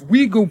 Exactly. If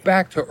we go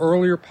back to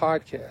earlier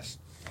podcasts,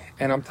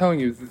 and I'm telling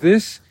you,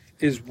 this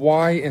is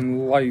why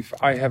in life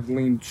I have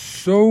leaned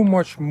so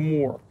much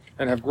more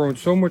and have grown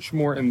so much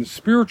more in the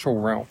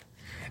spiritual realm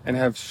and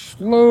have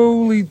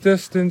slowly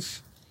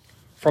distanced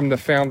from the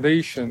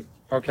foundation,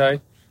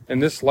 okay, in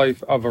this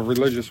life of a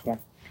religious one.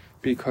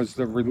 Because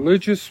the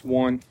religious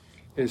one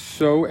is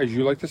so, as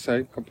you like to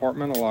say,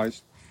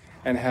 compartmentalized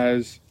and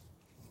has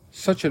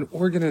such an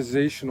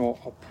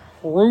organizational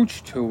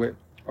approach to it,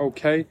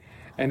 okay?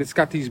 And it's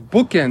got these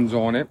bookends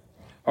on it,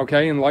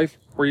 okay, in life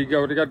where you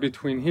got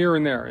between here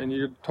and there, and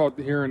you're taught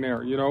here and there,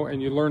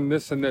 and you learn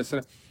this and this.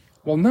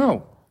 Well,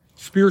 no.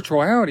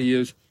 Spirituality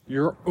is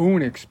your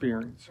own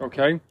experience,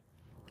 okay?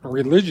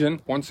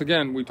 Religion, once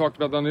again, we talked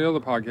about that on the other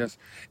podcast,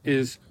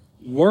 is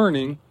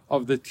learning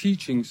of the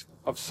teachings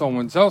of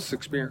someone else's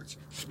experience.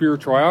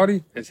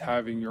 Spirituality is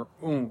having your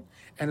own.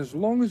 And as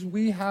long as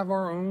we have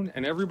our own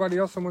and everybody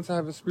else that wants to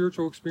have a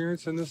spiritual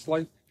experience in this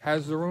life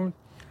has their own,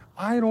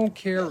 I don't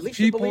care at least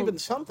if people you believe in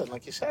something,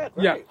 like you said.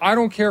 Right? Yeah, I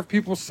don't care if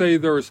people say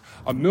there's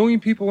 1 million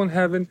people in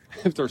heaven.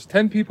 If there's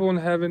 10 people in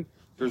heaven,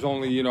 there's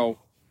only,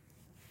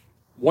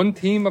 one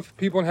team of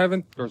people in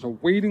heaven. There's a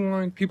waiting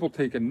line, people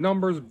taking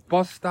numbers,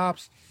 bus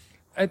stops.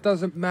 It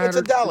doesn't matter. It's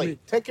a deli.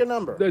 Take your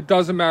number. It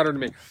doesn't matter to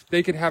me.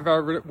 They can have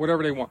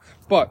whatever they want.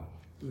 But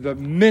the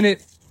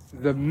minute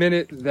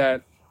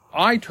that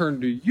I turn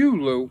to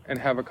you, Lou, and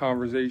have a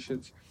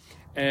conversations,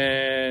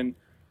 and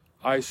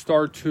I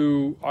start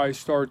to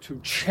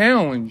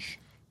challenge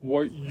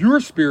what your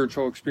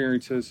spiritual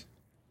experience is,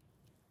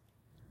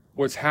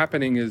 what's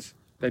happening is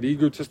that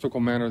egotistical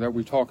manner that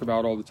we talk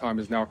about all the time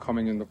is now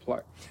coming into play.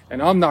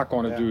 And I'm not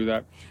going to do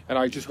that. And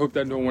I just hope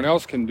that no one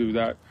else can do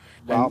that.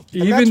 Well,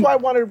 and that's why I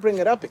wanted to bring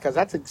it up, because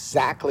that's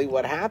exactly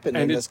what happened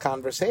in this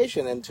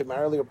conversation. And to my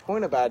earlier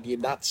point about you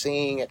not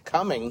seeing it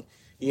coming,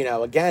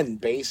 again,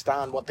 based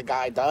on what the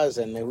guy does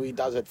and who he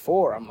does it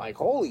for, I'm like,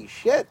 holy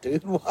shit,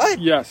 dude, what?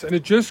 Yes, and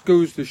it just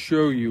goes to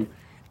show you,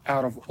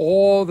 out of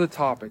all the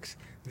topics,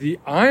 the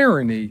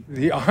irony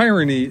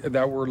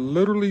that we're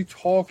literally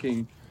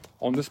talking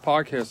on this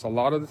podcast a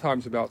lot of the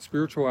times about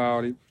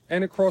spirituality,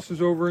 and it crosses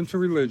over into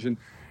religion,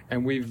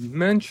 and we've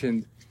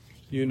mentioned,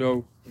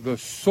 the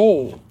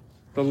soul,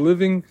 the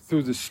living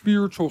through the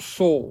spiritual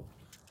soul,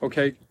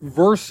 okay,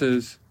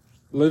 versus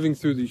living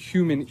through the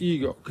human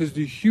ego. Because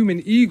the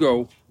human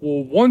ego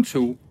will want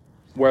to,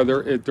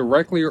 whether it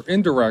directly or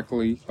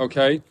indirectly,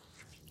 okay,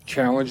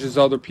 challenges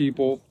other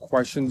people,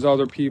 questions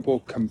other people,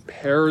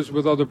 compares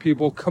with other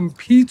people,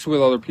 competes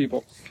with other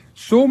people.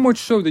 So much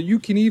so that you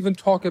can even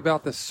talk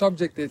about the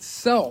subject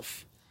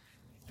itself,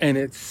 and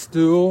it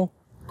still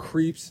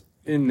creeps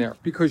in there.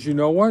 Because you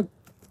know what?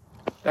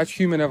 That's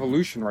human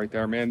evolution right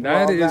there, man.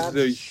 That is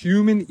the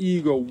human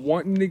ego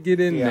wanting to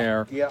get in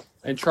there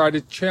and try to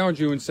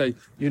challenge you and say,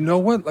 you know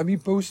what? Let me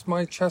boast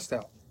my chest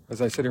out.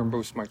 As I sit here and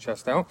boast my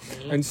chest out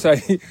and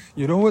say,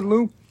 you know what,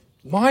 Lou?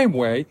 My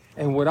way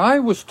and what I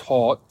was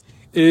taught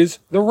is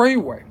the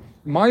right way.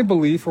 My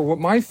belief, or what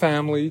my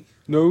family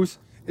knows,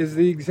 is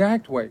the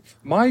exact way.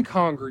 My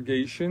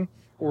congregation,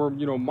 or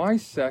my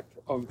sect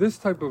of this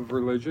type of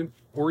religion,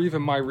 or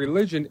even my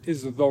religion,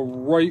 is the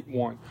right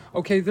one.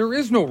 Okay, there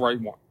is no right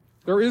one.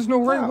 There is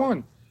no right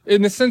one.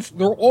 In a sense,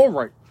 they're all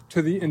right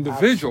to the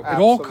individual. It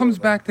all comes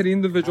back to the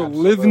individual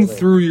living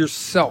through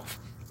yourself.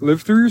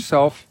 Live through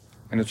yourself,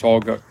 and it's all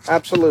good.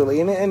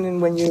 Absolutely.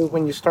 And when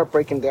you start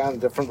breaking down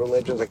different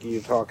religions, like you're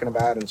talking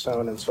about, and so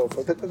on and so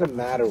forth, it doesn't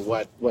matter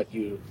what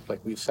you, like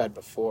we've said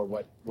before,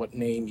 what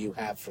name you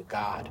have for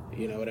God.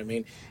 You know what I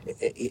mean?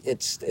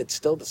 It's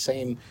still the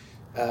same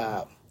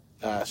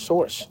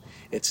source.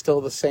 It's still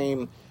the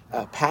same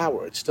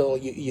power. It's still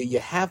you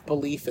have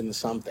belief in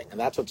something, and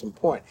that's what's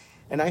important.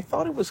 And I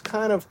thought it was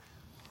kind of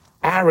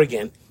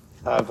arrogant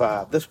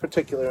of this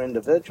particular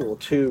individual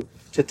to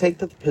take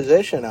the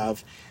position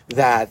of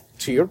that,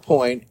 to your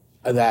point,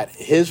 that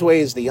his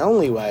way is the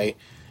only way,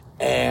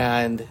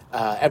 and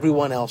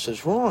everyone else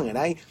is wrong. And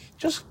I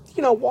just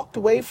walked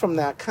away from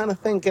that, kind of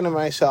thinking to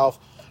myself,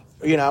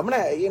 I'm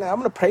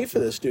gonna pray for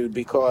this dude,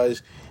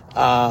 because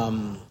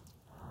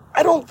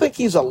I don't think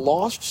he's a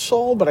lost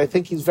soul, but I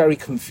think he's very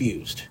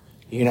confused,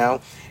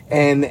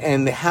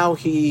 and how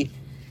he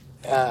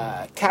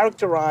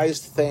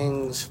characterized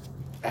things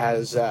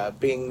as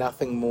being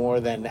nothing more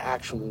than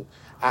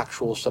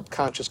actual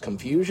subconscious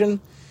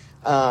confusion.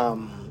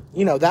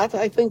 That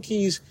I think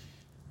he's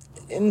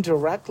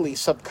indirectly,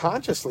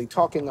 subconsciously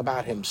talking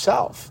about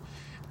himself,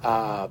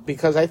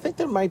 because I think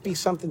there might be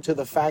something to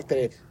the fact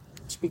that,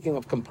 speaking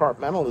of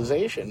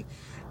compartmentalization,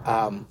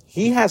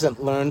 he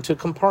hasn't learned to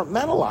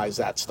compartmentalize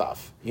that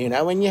stuff,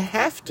 and you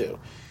have to.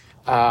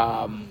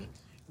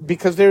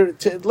 Because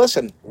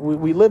listen,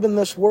 we live in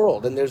this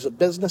world, and there's a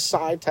business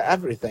side to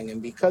everything.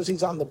 And because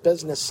he's on the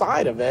business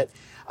side of it,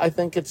 I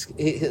think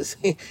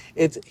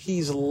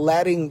he's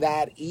letting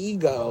that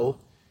ego,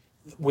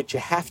 which you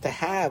have to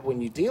have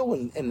when you deal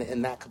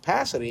in that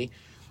capacity,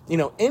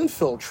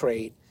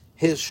 infiltrate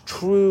his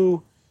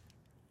true,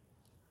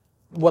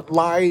 what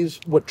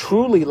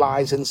truly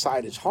lies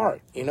inside his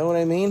heart. You know what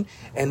I mean?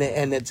 And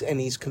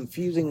he's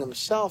confusing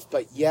himself,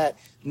 but yet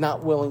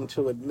not willing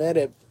to admit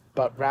it,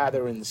 but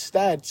rather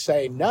instead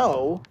say,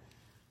 no,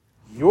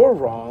 you're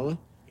wrong.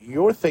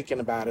 You're thinking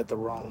about it the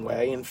wrong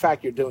way. In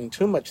fact, you're doing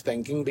too much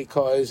thinking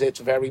because it's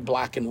very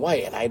black and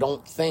white. And I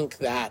don't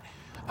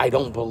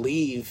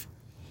believe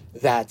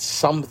that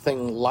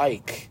something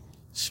like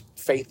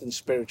faith and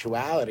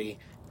spirituality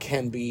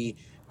can be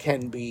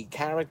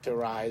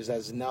characterized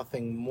as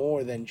nothing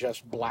more than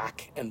just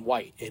black and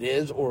white. It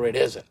is or it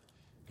isn't.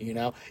 You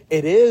know,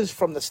 it is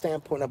from the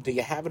standpoint of do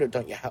you have it or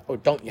don't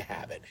you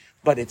have it?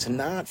 But it's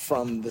not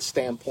from the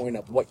standpoint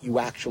of what you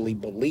actually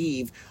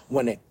believe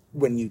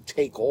when you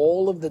take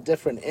all of the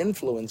different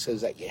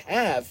influences that you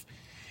have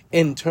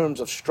in terms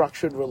of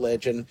structured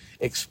religion,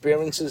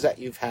 experiences that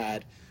you've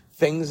had,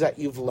 things that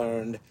you've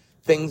learned,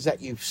 things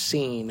that you've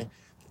seen,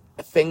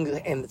 things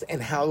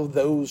and how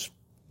those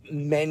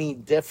many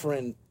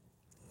different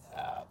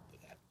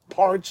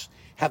parts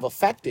have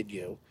affected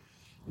you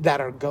that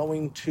are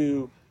going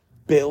to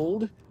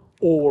build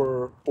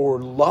or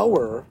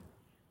lower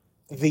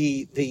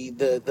the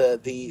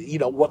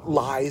what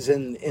lies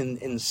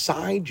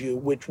inside you,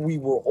 which we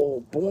were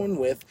all born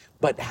with,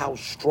 but how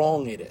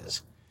strong it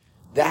is.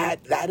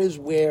 That is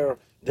where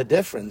the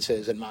difference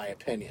is, in my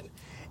opinion.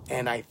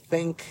 And I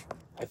think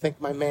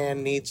my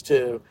man needs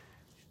to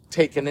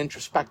take an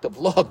introspective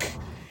look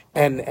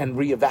and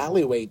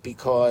reevaluate,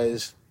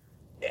 because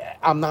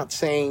I'm not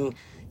saying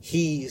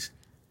he's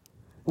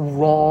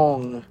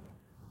wrong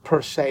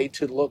per se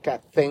to look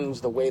at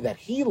things the way that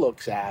he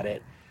looks at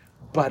it,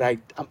 but I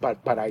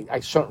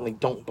certainly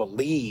don't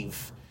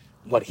believe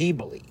what he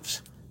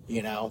believes.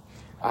 You know,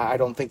 I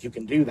don't think you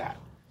can do that.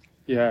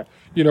 Yeah,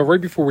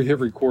 right before we hit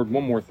record,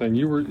 one more thing.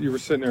 You were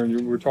sitting there and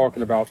you were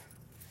talking about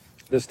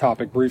this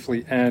topic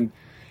briefly, and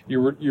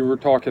you were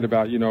talking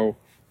about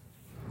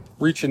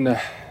reaching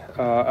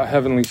a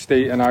heavenly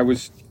state, and I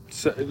was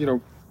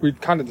we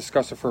kind of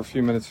discussed it for a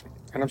few minutes.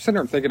 And I'm sitting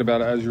there thinking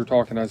about it as you're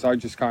talking, as I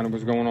just kind of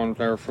was going on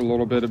there for a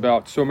little bit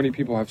about so many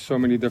people have so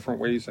many different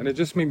ways. And it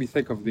just made me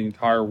think of the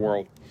entire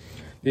world.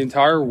 The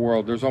entire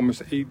world, there's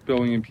almost 8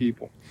 billion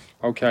people,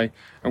 okay?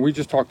 And we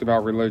just talked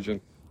about religion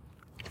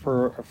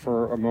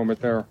for a moment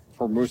there,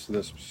 for most of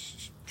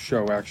this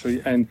show,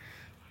 actually. And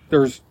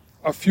there's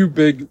a few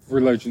big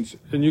religions,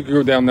 and you can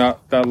go down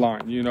that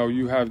line.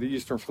 You have the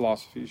Eastern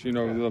philosophies,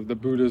 the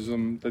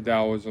Buddhism, the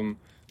Taoism,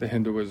 the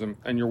Hinduism,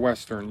 and your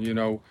Western,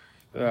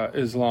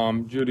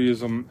 Islam,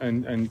 Judaism,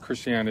 and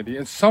Christianity.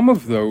 And some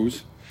of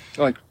those,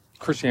 like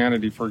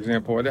Christianity, for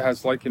example, it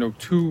has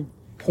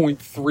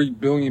 2.3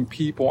 billion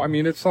people. I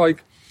mean, it's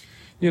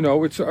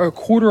it's a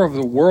quarter of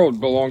the world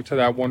belong to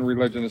that one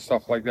religion and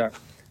stuff like that.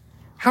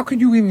 How could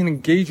you even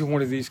engage in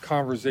one of these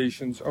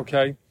conversations,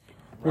 okay,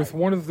 with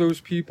one of those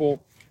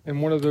people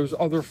and one of those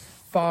other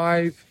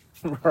 5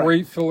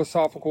 great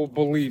philosophical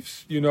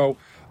beliefs, Do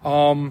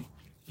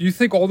you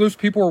think all those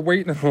people are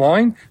waiting in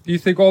line? Do you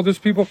think all those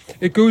people...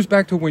 It goes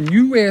back to when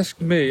you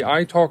asked me,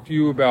 I talked to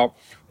you about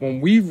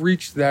when we've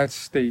reached that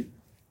state,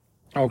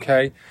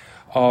 okay,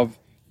 of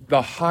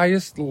the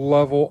highest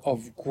level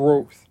of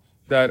growth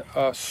that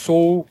a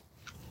soul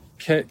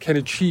can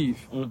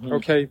achieve,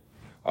 okay,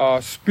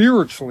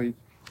 spiritually,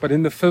 but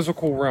in the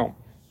physical realm.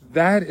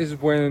 That is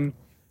when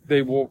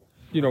they will,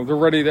 they're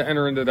ready to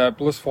enter into that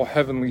blissful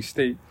heavenly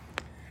state.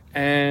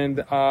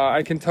 And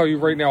I can tell you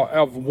right now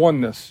of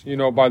oneness,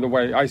 by the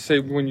way, I say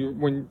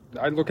when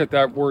I look at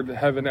that word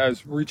heaven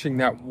as reaching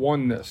that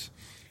oneness,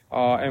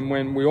 and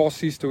when we all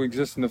cease to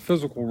exist in the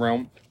physical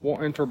realm,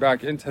 we'll enter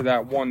back into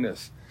that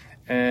oneness.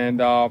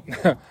 And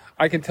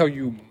I can tell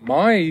you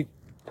my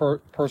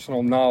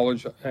personal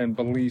knowledge and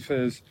belief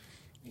is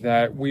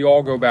that we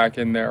all go back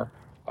in there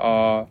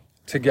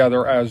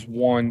together as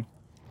one,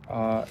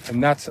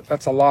 and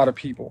that's a lot of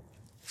people.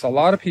 It's a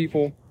lot of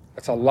people.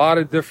 It's a lot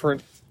of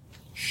different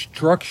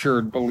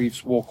structured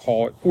beliefs, we'll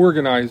call it,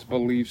 organized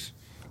beliefs,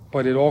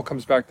 but it all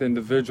comes back to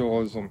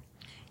individualism.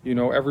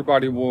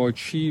 Everybody will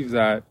achieve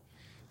that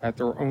at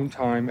their own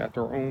time, at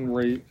their own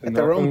rate, in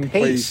their own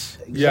pace.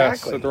 Exactly.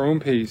 Yes, at their own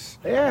pace.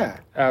 Yeah.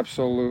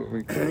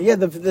 Absolutely. Yeah,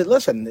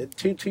 listen,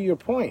 to your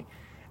point,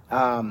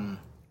 I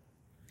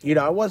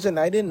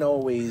didn't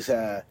always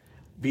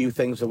view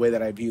things the way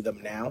that I view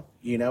them now,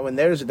 and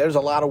there's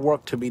a lot of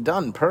work to be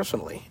done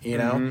personally,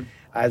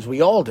 as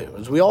we all do,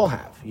 as we all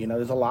have.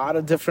 There's a lot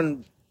of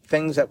different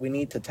things that we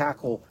need to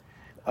tackle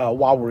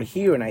while we're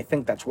here, and I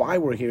think that's why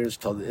we're here is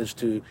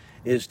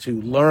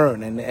to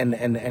learn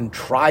and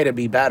try to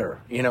be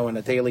better, on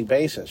a daily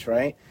basis,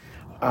 right?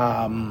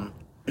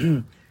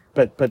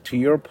 But to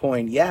your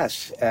point,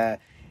 yes,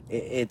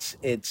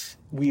 it's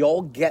we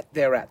all get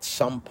there at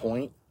some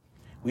point.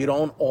 We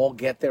don't all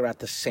get there at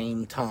the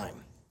same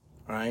time,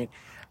 right?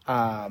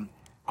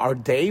 Our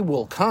day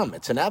will come.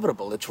 It's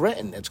inevitable. It's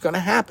written. It's going to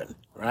happen,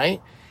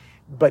 right?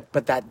 But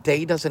that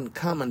day doesn't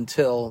come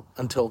until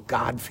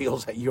God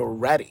feels that you're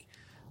ready,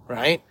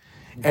 right?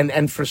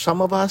 And for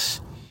some of us,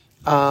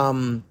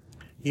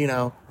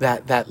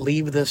 that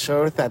leave this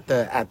earth at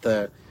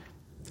the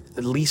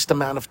least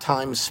amount of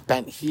time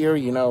spent here,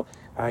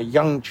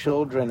 young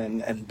children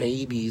and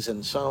babies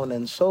and so on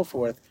and so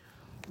forth,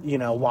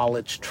 while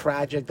it's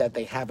tragic that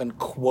they haven't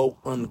quote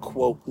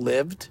unquote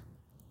lived,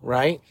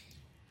 right?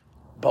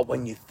 But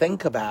when you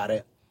think about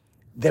it,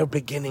 they're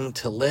beginning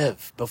to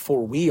live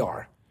before we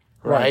are,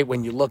 right?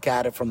 When you look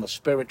at it from a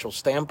spiritual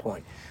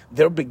standpoint,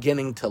 they're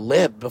beginning to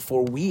live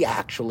before we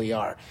actually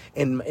are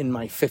in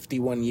my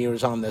 51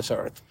 years on this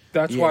earth.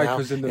 That's why,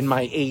 because in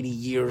my 80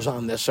 years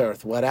on this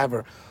earth,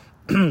 whatever.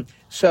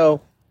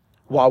 So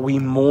while we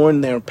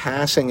mourn their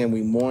passing and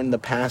we mourn the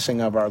passing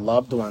of our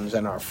loved ones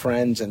and our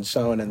friends and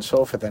so on and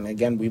so forth, and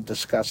again, we've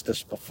discussed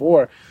this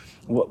before,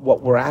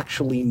 what we're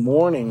actually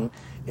mourning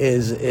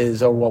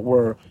is or what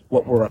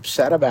we're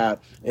upset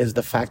about is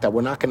the fact that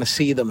we're not going to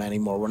see them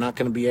anymore. We're not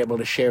going to be able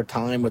to share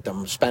time with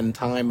them, spend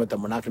time with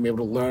them. We're not going to be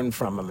able to learn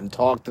from them and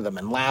talk to them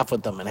and laugh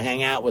with them and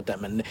hang out with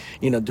them and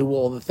do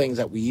all the things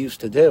that we used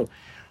to do.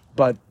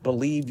 But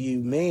believe you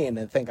me, and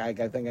I think I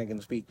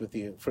can speak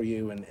for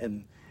you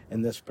in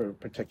this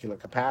particular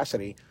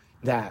capacity,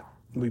 that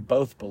we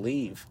both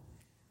believe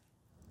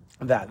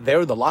that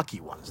they're the lucky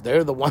ones.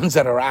 They're the ones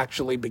that are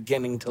actually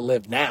beginning to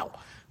live now,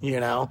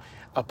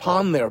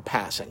 upon their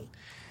passing.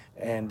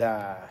 And,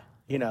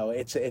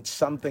 it's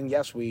something,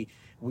 yes, we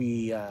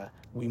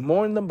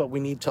mourn them, but we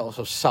need to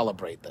also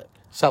celebrate that.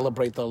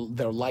 Celebrate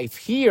their life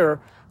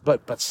here,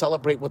 but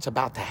celebrate what's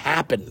about to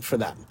happen for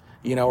them,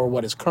 or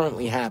what is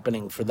currently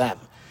happening for them.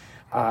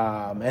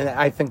 And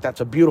I think that's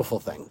a beautiful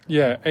thing.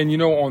 Yeah,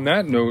 and on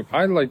that note,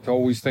 I like to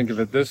always think of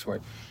it this way.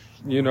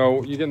 You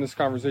get in this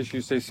conversation,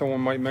 you say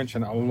someone might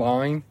mention a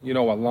line, a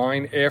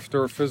line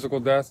after physical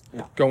death,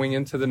 going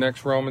into the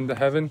next realm, into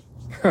heaven.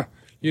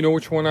 You know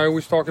which one I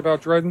always talk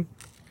about dreading?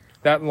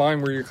 That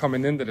line where you're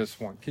coming into this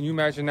one. Can you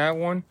imagine that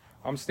one?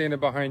 I'm standing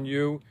behind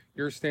you,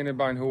 you're standing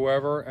behind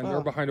whoever, and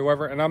they're behind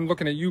whoever, and I'm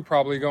looking at you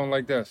probably going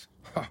like this.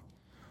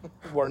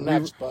 We're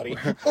next, buddy.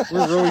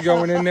 We're really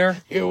going in there?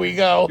 Here we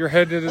go. You're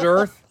headed to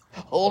Earth?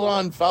 Hold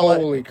on, fella.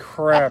 Holy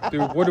crap,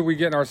 dude. What are we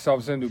getting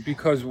ourselves into?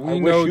 Because we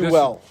know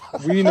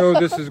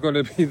this is going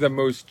to be the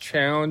most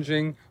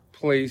challenging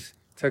place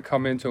to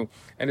come into.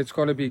 And it's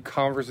going to be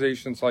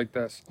conversations like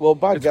this. Well,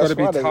 but it's going to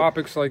be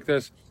topics like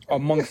this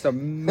amongst a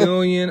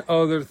million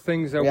other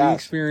things that we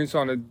experience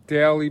on a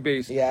daily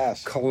basis.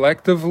 Yes.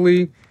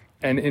 Collectively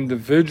and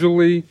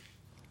individually,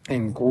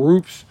 in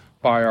groups,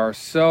 by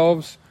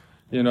ourselves.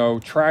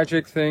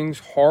 Tragic things,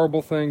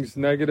 horrible things,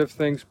 negative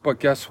things. But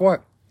guess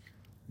what?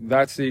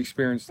 That's the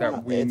experience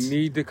that we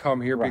need to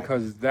come here,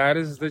 because that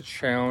is the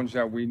challenge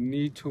that we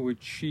need to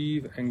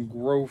achieve and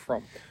grow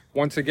from.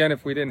 Once again,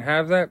 if we didn't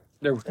have that,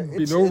 there would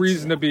be no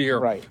reason to be here.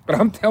 Right. But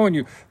I'm telling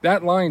you,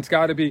 that line's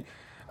got to be,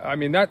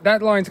 that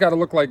line's got to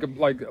look like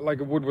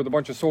it would with a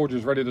bunch of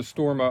soldiers ready to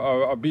storm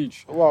a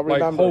beach. Well,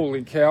 remember, like,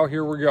 holy cow,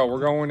 here we go.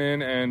 We're going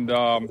in, and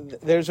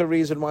there's a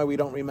reason why we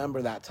don't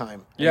remember that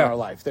time in our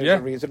life. There's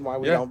a reason why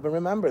we don't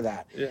remember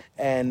that. Yeah.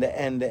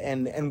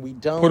 And we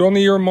don't put on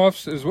the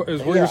earmuffs is what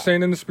you're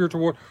saying in the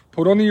spiritual world.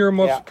 Put on the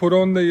earmuffs. Put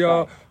on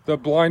the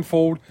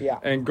blindfold,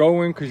 and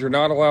go in, because you're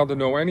not allowed to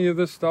know any of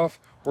this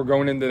stuff. We're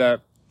going into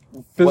that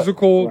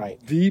physical,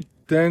 deep,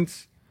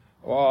 dense,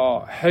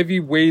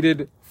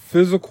 heavy-weighted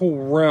physical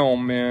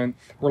realm, man.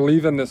 We're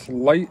leaving this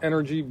light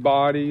energy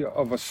body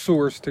of a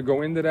source to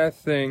go into that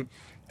thing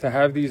to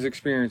have these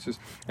experiences.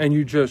 And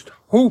you just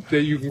hope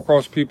that you can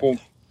cross people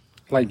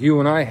like you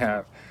and I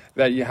have,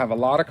 that you have a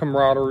lot of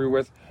camaraderie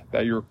with,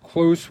 that you're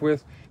close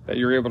with, that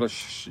you're able to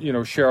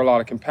share a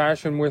lot of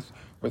compassion with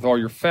all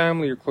your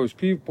family, your close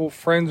people,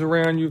 friends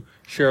around you.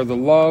 Share the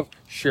love,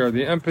 share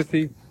the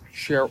empathy,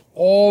 share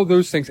all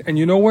those things. And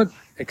you know what?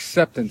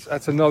 Acceptance.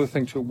 That's another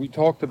thing too. We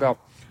talked about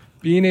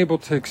being able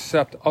to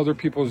accept other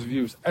people's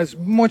views as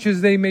much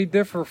as they may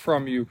differ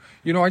from you.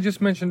 I just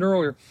mentioned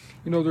earlier,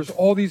 there's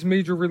all these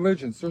major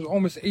religions. There's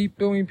almost 8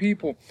 billion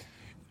people.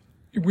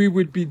 We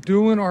would be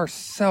doing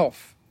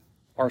ourselves,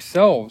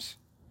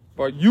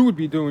 but you would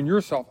be doing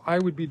yourself. I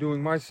would be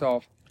doing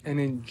myself an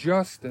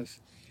injustice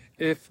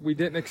if we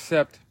didn't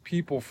accept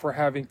people for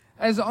having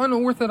as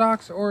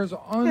unorthodox or as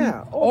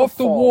off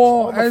the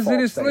wall as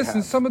it is.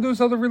 Listen, some of those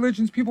other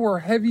religions, people are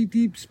heavy,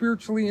 deep,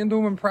 spiritually into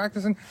them and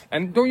practicing.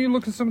 And don't you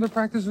look at some of the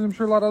practices I'm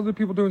sure a lot of other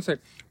people do and say,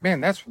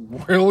 man, that's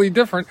really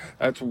different.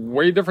 That's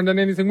way different than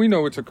anything we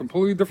know. It's a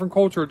completely different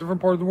culture, a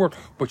different part of the world.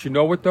 But you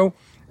know what, though?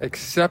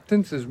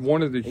 Acceptance is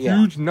one of the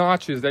huge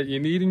notches that you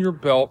need in your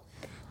belt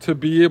to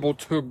be able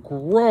to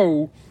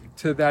grow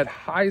to that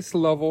highest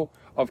level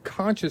of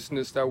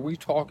consciousness that we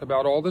talk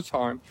about all the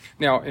time.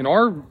 Now, in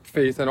our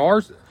faith and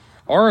our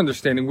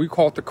understanding, we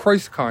call it the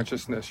Christ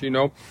consciousness.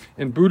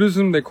 In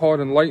Buddhism, they call it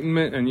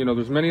enlightenment, and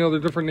there's many other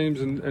different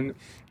names in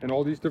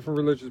all these different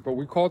religions, but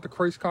we call it the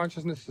Christ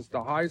consciousness. It's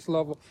the highest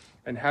level,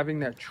 and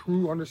having that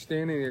true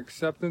understanding and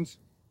acceptance.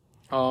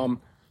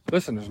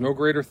 Listen, there's no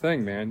greater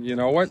thing, man. You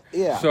know what?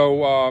 Yeah.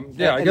 So,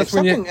 I guess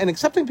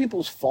accepting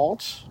people's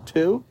faults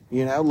too.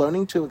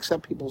 Learning to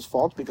accept people's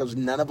faults, because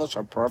none of us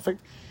are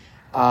perfect.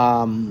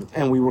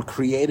 And we were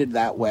created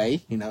that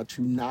way,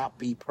 to not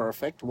be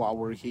perfect while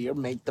we're here,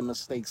 make the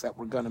mistakes that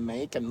we're going to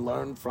make and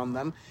learn from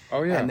them,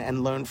 Oh yeah.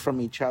 and learn from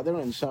each other,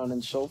 and so on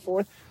and so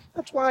forth.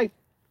 That's why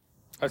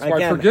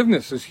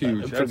forgiveness is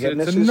huge.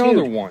 Forgiveness it's is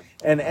another huge. one.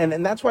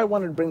 And that's why I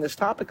wanted to bring this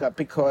topic up,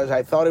 because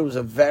I thought it was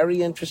a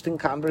very interesting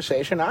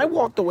conversation. I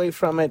walked away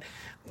from it,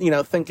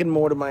 thinking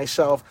more to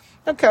myself,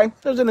 okay,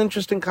 it was an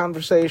interesting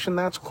conversation.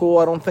 That's cool.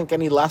 I don't think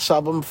any less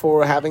of him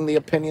for having the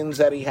opinions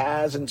that he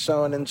has, and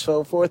so on and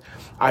so forth.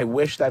 I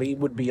wish that he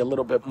would be a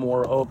little bit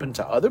more open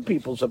to other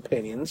people's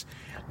opinions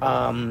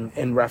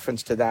in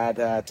reference to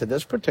that, to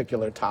this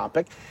particular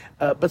topic.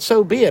 But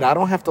so be it. I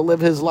don't have to live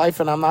his life,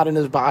 and I'm not in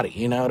his body.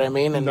 You know what I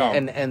mean? And No.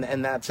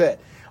 and that's it.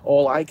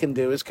 All I can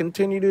do is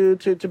continue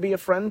to be a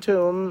friend to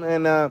him,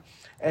 and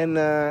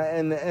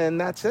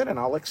that's it. And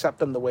I'll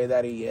accept him the way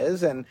that he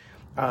is, and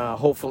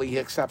hopefully he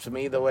accepts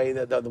me the way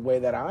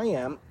that I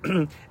am.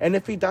 And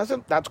if he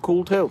doesn't, that's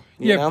cool too.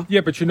 You know?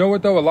 Yeah. But you know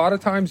what though? A lot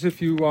of times,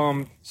 if you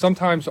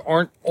sometimes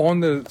aren't on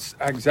the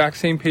exact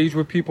same page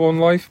with people in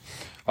life,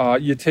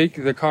 you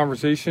take the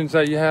conversations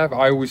that you have.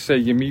 I always say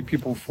you meet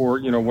people for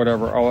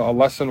whatever, a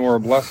lesson or a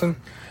blessing,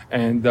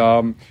 and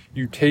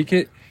you take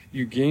it.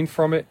 You gain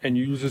from it, and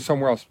you use it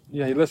somewhere else.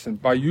 Yeah, hey, listen,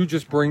 by you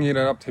just bringing it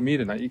up to me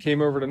tonight, you came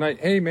over tonight,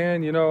 hey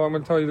man, I'm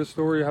going to tell you this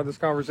story, have this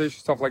conversation,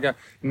 stuff like that.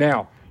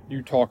 Now,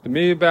 you talk to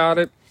me about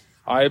it.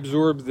 I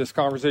absorbed this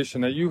conversation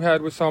that you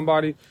had with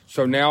somebody.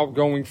 So now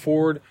going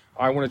forward,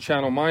 I want to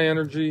channel my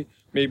energy,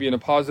 maybe in a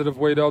positive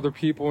way to other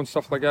people and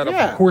stuff like that.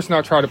 Yeah. Of course,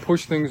 not try to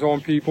push things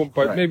on people,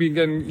 but Right. maybe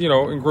getting,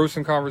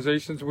 engrossing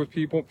conversations with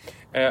people,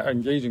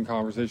 engaging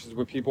conversations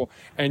with people,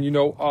 and,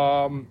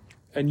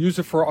 and use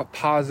it for a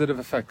positive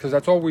effect, because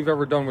that's all we've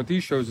ever done with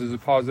these shows is a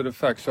positive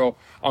effect. So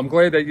I'm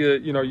glad that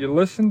you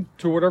listened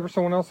to whatever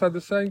someone else had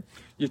to say.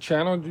 You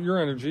channeled your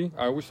energy.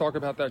 I always talk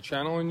about that,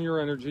 channeling your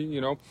energy.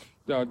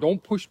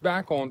 Don't push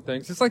back on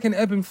things. It's like an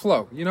ebb and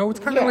flow. It's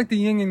kind of like the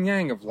yin and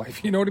yang of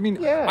life. You know what I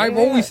mean? Yeah, I've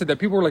always said that.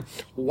 People are like,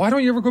 why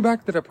don't you ever go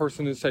back to that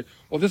person and say,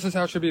 well, this is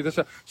how it should be.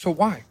 So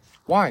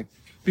why?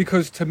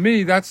 Because to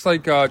me, that's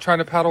like trying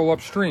to paddle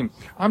upstream.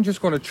 I'm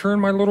just going to turn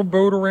my little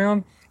boat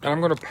around, and I'm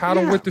going to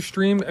paddle with the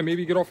stream and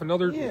maybe get off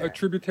another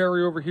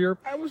tributary over here.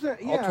 I'll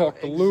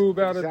talk to Lou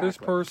about it, this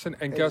person,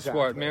 and guess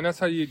what, man? That's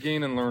how you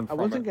gain and learn from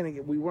it. I wasn't going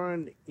to we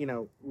weren't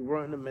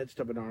in the midst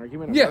of an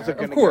argument. Yeah, I wasn't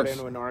of gonna course. get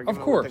into an argument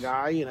Of course. with the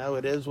guy.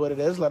 It is what it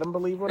is. Let him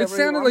believe whatever It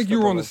sounded he wants like you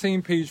to were on the believe.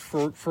 same page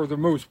for the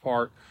most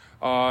part.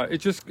 It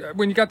just,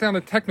 when you got down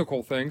to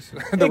technical things,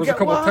 there was a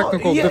couple of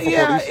technical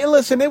difficulties. Yeah,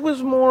 listen, it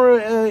was more,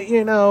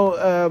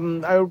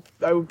 I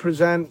would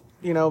present,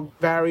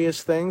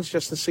 various things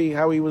just to see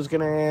how he was going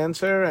to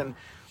answer, and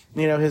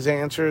his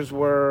answers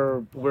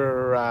were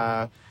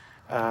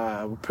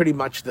pretty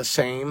much the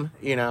same,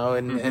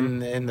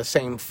 in the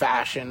same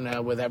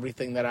fashion with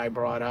everything that I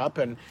brought up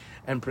and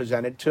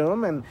presented to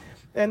him,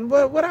 and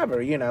whatever,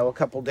 a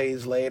couple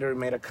days later, he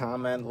made a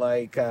comment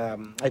like,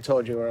 I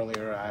told you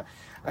earlier,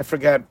 I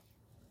forget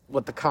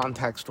what the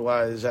context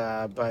was,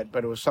 but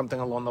it was something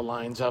along the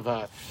lines of,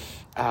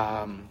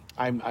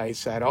 I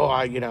said,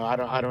 I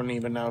don't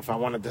even know if I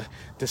wanted to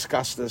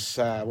discuss this,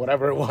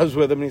 whatever it was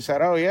with him. And he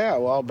said, oh yeah,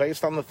 well,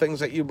 based on the things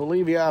that you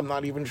believe, I'm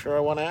not even sure I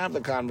want to have the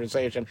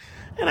conversation.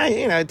 And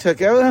I took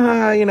it,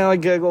 I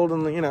giggled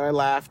and, I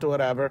laughed or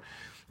whatever.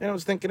 And I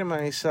was thinking to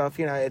myself,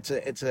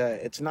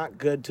 it's not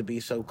good to be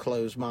so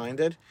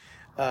closed-minded,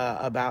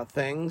 about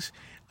things.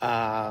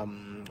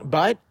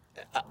 But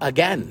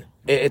again,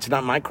 it's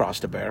not my cross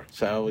to bear.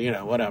 So,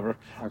 whatever.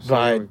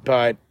 Absolutely.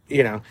 But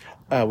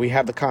we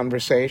had the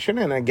conversation,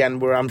 and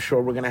again, I'm sure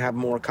we're going to have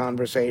more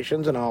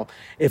conversations, and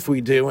if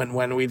we do and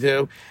when we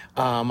do,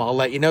 I'll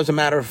let you know. As a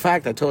matter of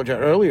fact, I told you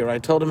earlier, I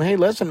told him, hey,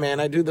 listen, man,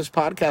 I do this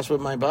podcast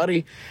with my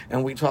buddy,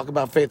 and we talk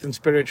about faith and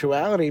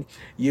spirituality.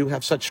 You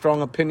have such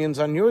strong opinions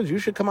on yours. You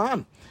should come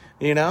on.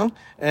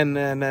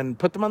 And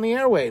put them on the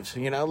airwaves.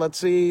 Let's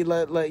see.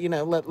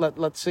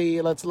 Let's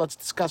see. Let's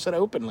discuss it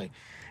openly.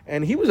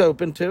 And he was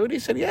open to it. He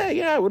said,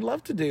 yeah, I would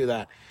love to do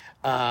that.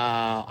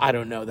 I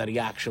don't know that he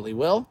actually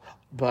will,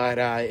 but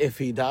if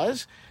he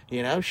does,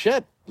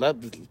 shit,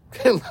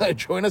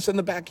 join us in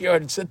the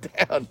backyard and sit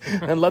down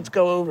and let's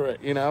go over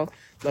it.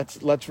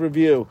 Let's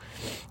review.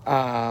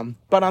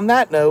 But on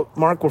that note,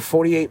 Mark, we're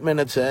 48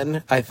 minutes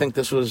in. I think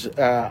this was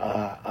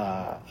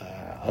a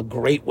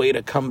great way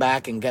to come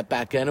back and get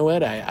back into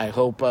it. I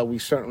hope we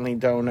certainly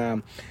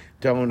don't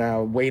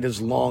wait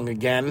as long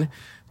again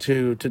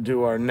to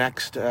do our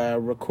next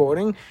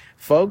recording.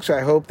 Folks, I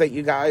hope that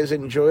you guys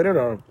enjoyed it,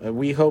 or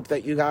we hope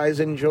that you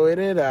guys enjoyed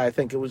it. I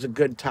think it was a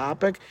good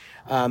topic.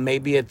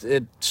 Maybe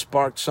it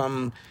sparked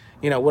some,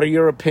 what are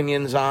your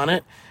opinions on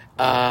it?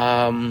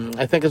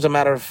 I think, as a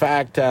matter of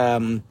fact,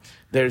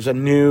 there's a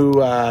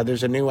new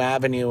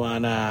avenue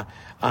on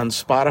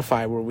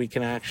Spotify where we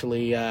can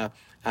actually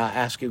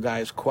ask you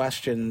guys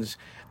questions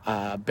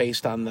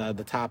based on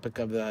the topic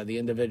of the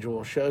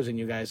individual shows, and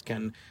you guys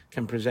can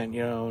present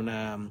your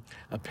own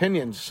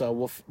opinions.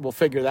 So we'll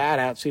figure that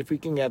out. See if we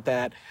can get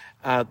that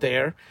out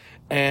there.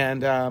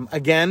 And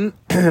again,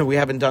 we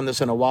haven't done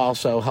this in a while,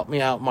 so help me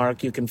out,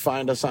 Mark. You can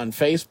find us on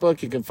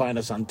Facebook. You can find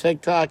us on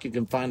TikTok. You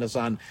can find us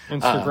on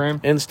Instagram,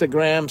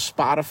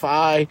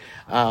 Spotify,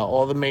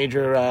 all the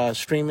major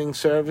streaming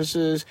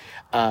services.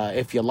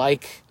 If you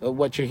like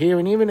what you hear,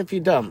 and even if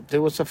you don't,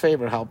 do us a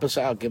favor, help us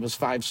out. Give us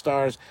 5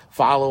 stars.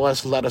 Follow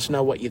us. Let us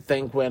know what you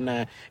think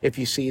when if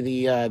you see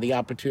the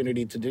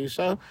opportunity to do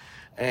so.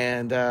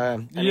 And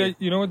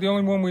you know what? The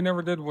only one we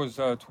never did was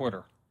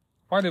Twitter.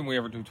 Why didn't we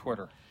ever do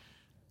Twitter?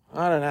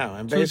 I don't know.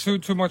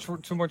 And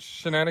Too much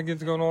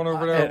shenanigans going on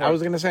over there. I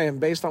was going to say, and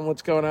based on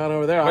what's going on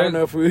over there, I don't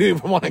know if we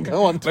even want to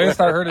go on Twitter.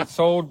 Last I heard, it's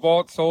sold,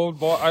 bought.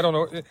 I don't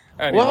know.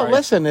 Anyway. Well,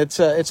 listen, it's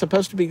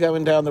supposed to be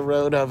going down the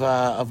road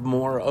of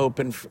more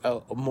open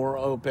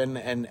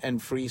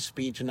and free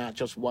speech, and not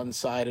just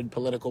one-sided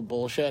political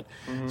bullshit.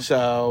 Mm-hmm.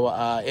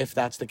 So if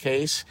that's the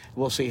case,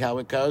 we'll see how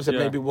it goes, and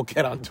maybe we'll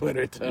get on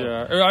Twitter too.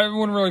 Yeah, it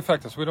wouldn't really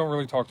affect us. We don't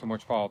really talk too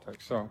much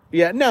politics, so.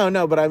 Yeah,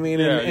 no, but I mean,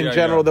 in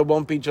general, there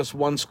won't be just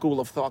one school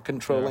of thought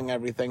controlling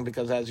everything,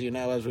 because as you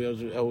know, as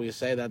we always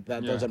say, that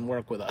doesn't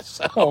work with us.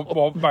 So.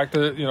 Well, back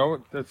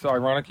to, it's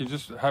ironic you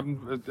just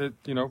haven't,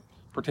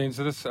 pertains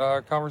to this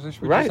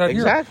conversation we just had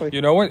here. Exactly.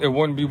 You know what? It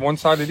wouldn't be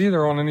one-sided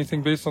either on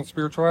anything based on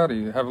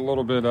spirituality. Have a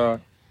little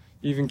bit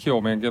even keel,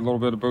 man. Get a little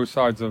bit of both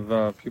sides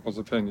of people's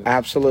opinions.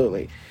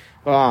 Absolutely.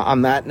 Well,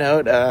 on that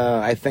note,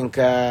 I think,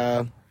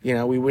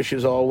 we wish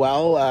you all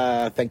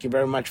well. Thank you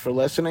very much for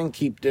listening.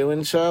 Keep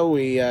doing so.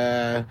 We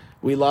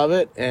love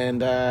it,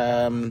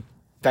 and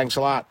thanks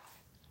a lot.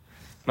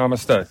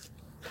 Namaste.